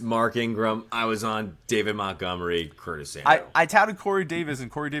Davis, Mark Ingram. I was on David Montgomery, Curtis Samuel. I touted Corey Davis,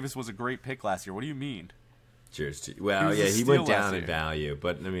 and Corey Davis was a great pick last year. What do you mean? Cheers to you. Well, he went down in value,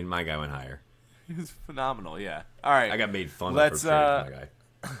 but I mean, my guy went higher. He was phenomenal. Yeah. All right. I got made fun of for my guy.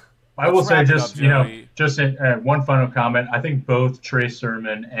 I will say just up, one final comment. I think both Trey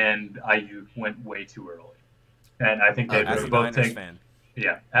Sermon and Ayuk went way too early, and I think they both take. Fan.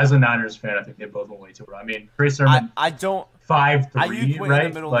 Yeah, as a Niners fan, I think they both went way too early. I mean, Trey Sermon. I don't 5'3", Ayuk went right?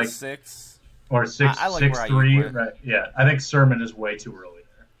 in the middle of 6 or 6'3", right? Yeah, I think Sermon is way too early.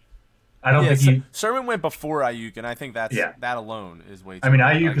 I don't think Sermon went before Ayuk, and I think that alone is way too. I mean,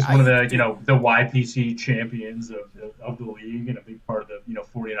 Ayuk is one of the the YPC champions of the league and a big part of the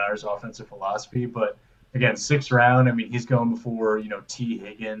 49ers offensive philosophy. But again, 6th round. I mean, he's going before T.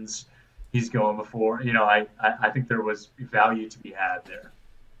 Higgins. He's going before I think there was value to be had there.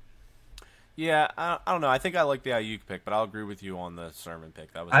 Yeah, I don't know. I think I like the Ayuk pick, but I'll agree with you on the Sermon pick.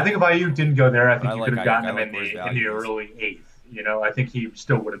 I think if Ayuk didn't go there, I think you could have gotten him in the early 8th. I think he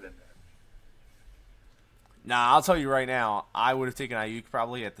still would have been there. Nah, I'll tell you right now, I would have taken Ayuk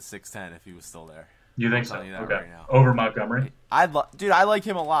probably at the 6'10" if he was still there. You think so? Okay. Right now. Over Montgomery? Dude, I like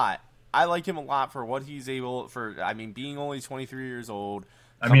him a lot. I like him a lot for what he's able for. I mean, being only 23 years old.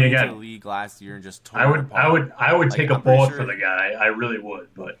 Coming into the league last year and just I would take a bullet for the guy. I really would,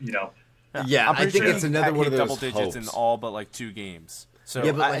 but Yeah, I think it's another one of those double digits in all but 2 games. So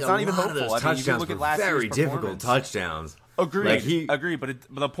yeah, but it's not even hopeful. I mean, you can look at last very difficult touchdowns. Agree. But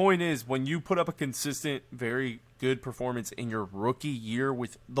the point is, when you put up a consistent, very good performance in your rookie year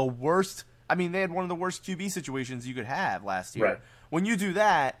with the worst, I mean, they had one of the worst QB situations you could have last year. Right. When you do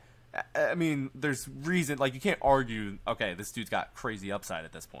that, I mean, there's reason, you can't argue, okay, this dude's got crazy upside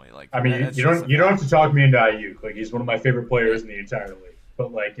at this point. I mean, you don't have to talk me into Ayuk. He's one of my favorite players in the entire league.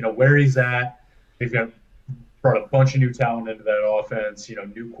 But where he's at, they've brought a bunch of new talent into that offense.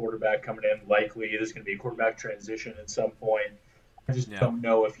 New quarterback coming in. Likely, there's going to be a quarterback transition at some point. I just don't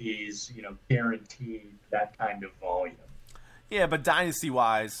know if he's guaranteed that kind of volume. Yeah, but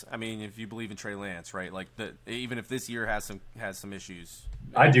dynasty-wise, I mean, if you believe in Trey Lance, right? Even if this year has some issues,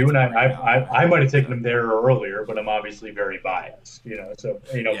 I do, and I might have taken him there earlier, but I'm obviously very biased. So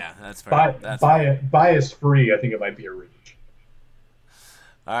yeah, that's fair. Bias free, I think it might be a reach.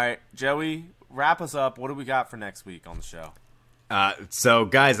 All right, Joey, wrap us up. What do we got for next week on the show? So,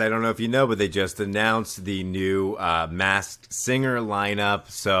 guys, I don't know if you know, but they just announced the new Masked Singer lineup.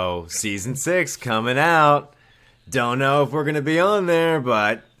 So, season 6 coming out. Don't know if we're going to be on there,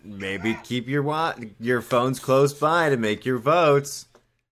 but maybe keep your phones close by to make your votes.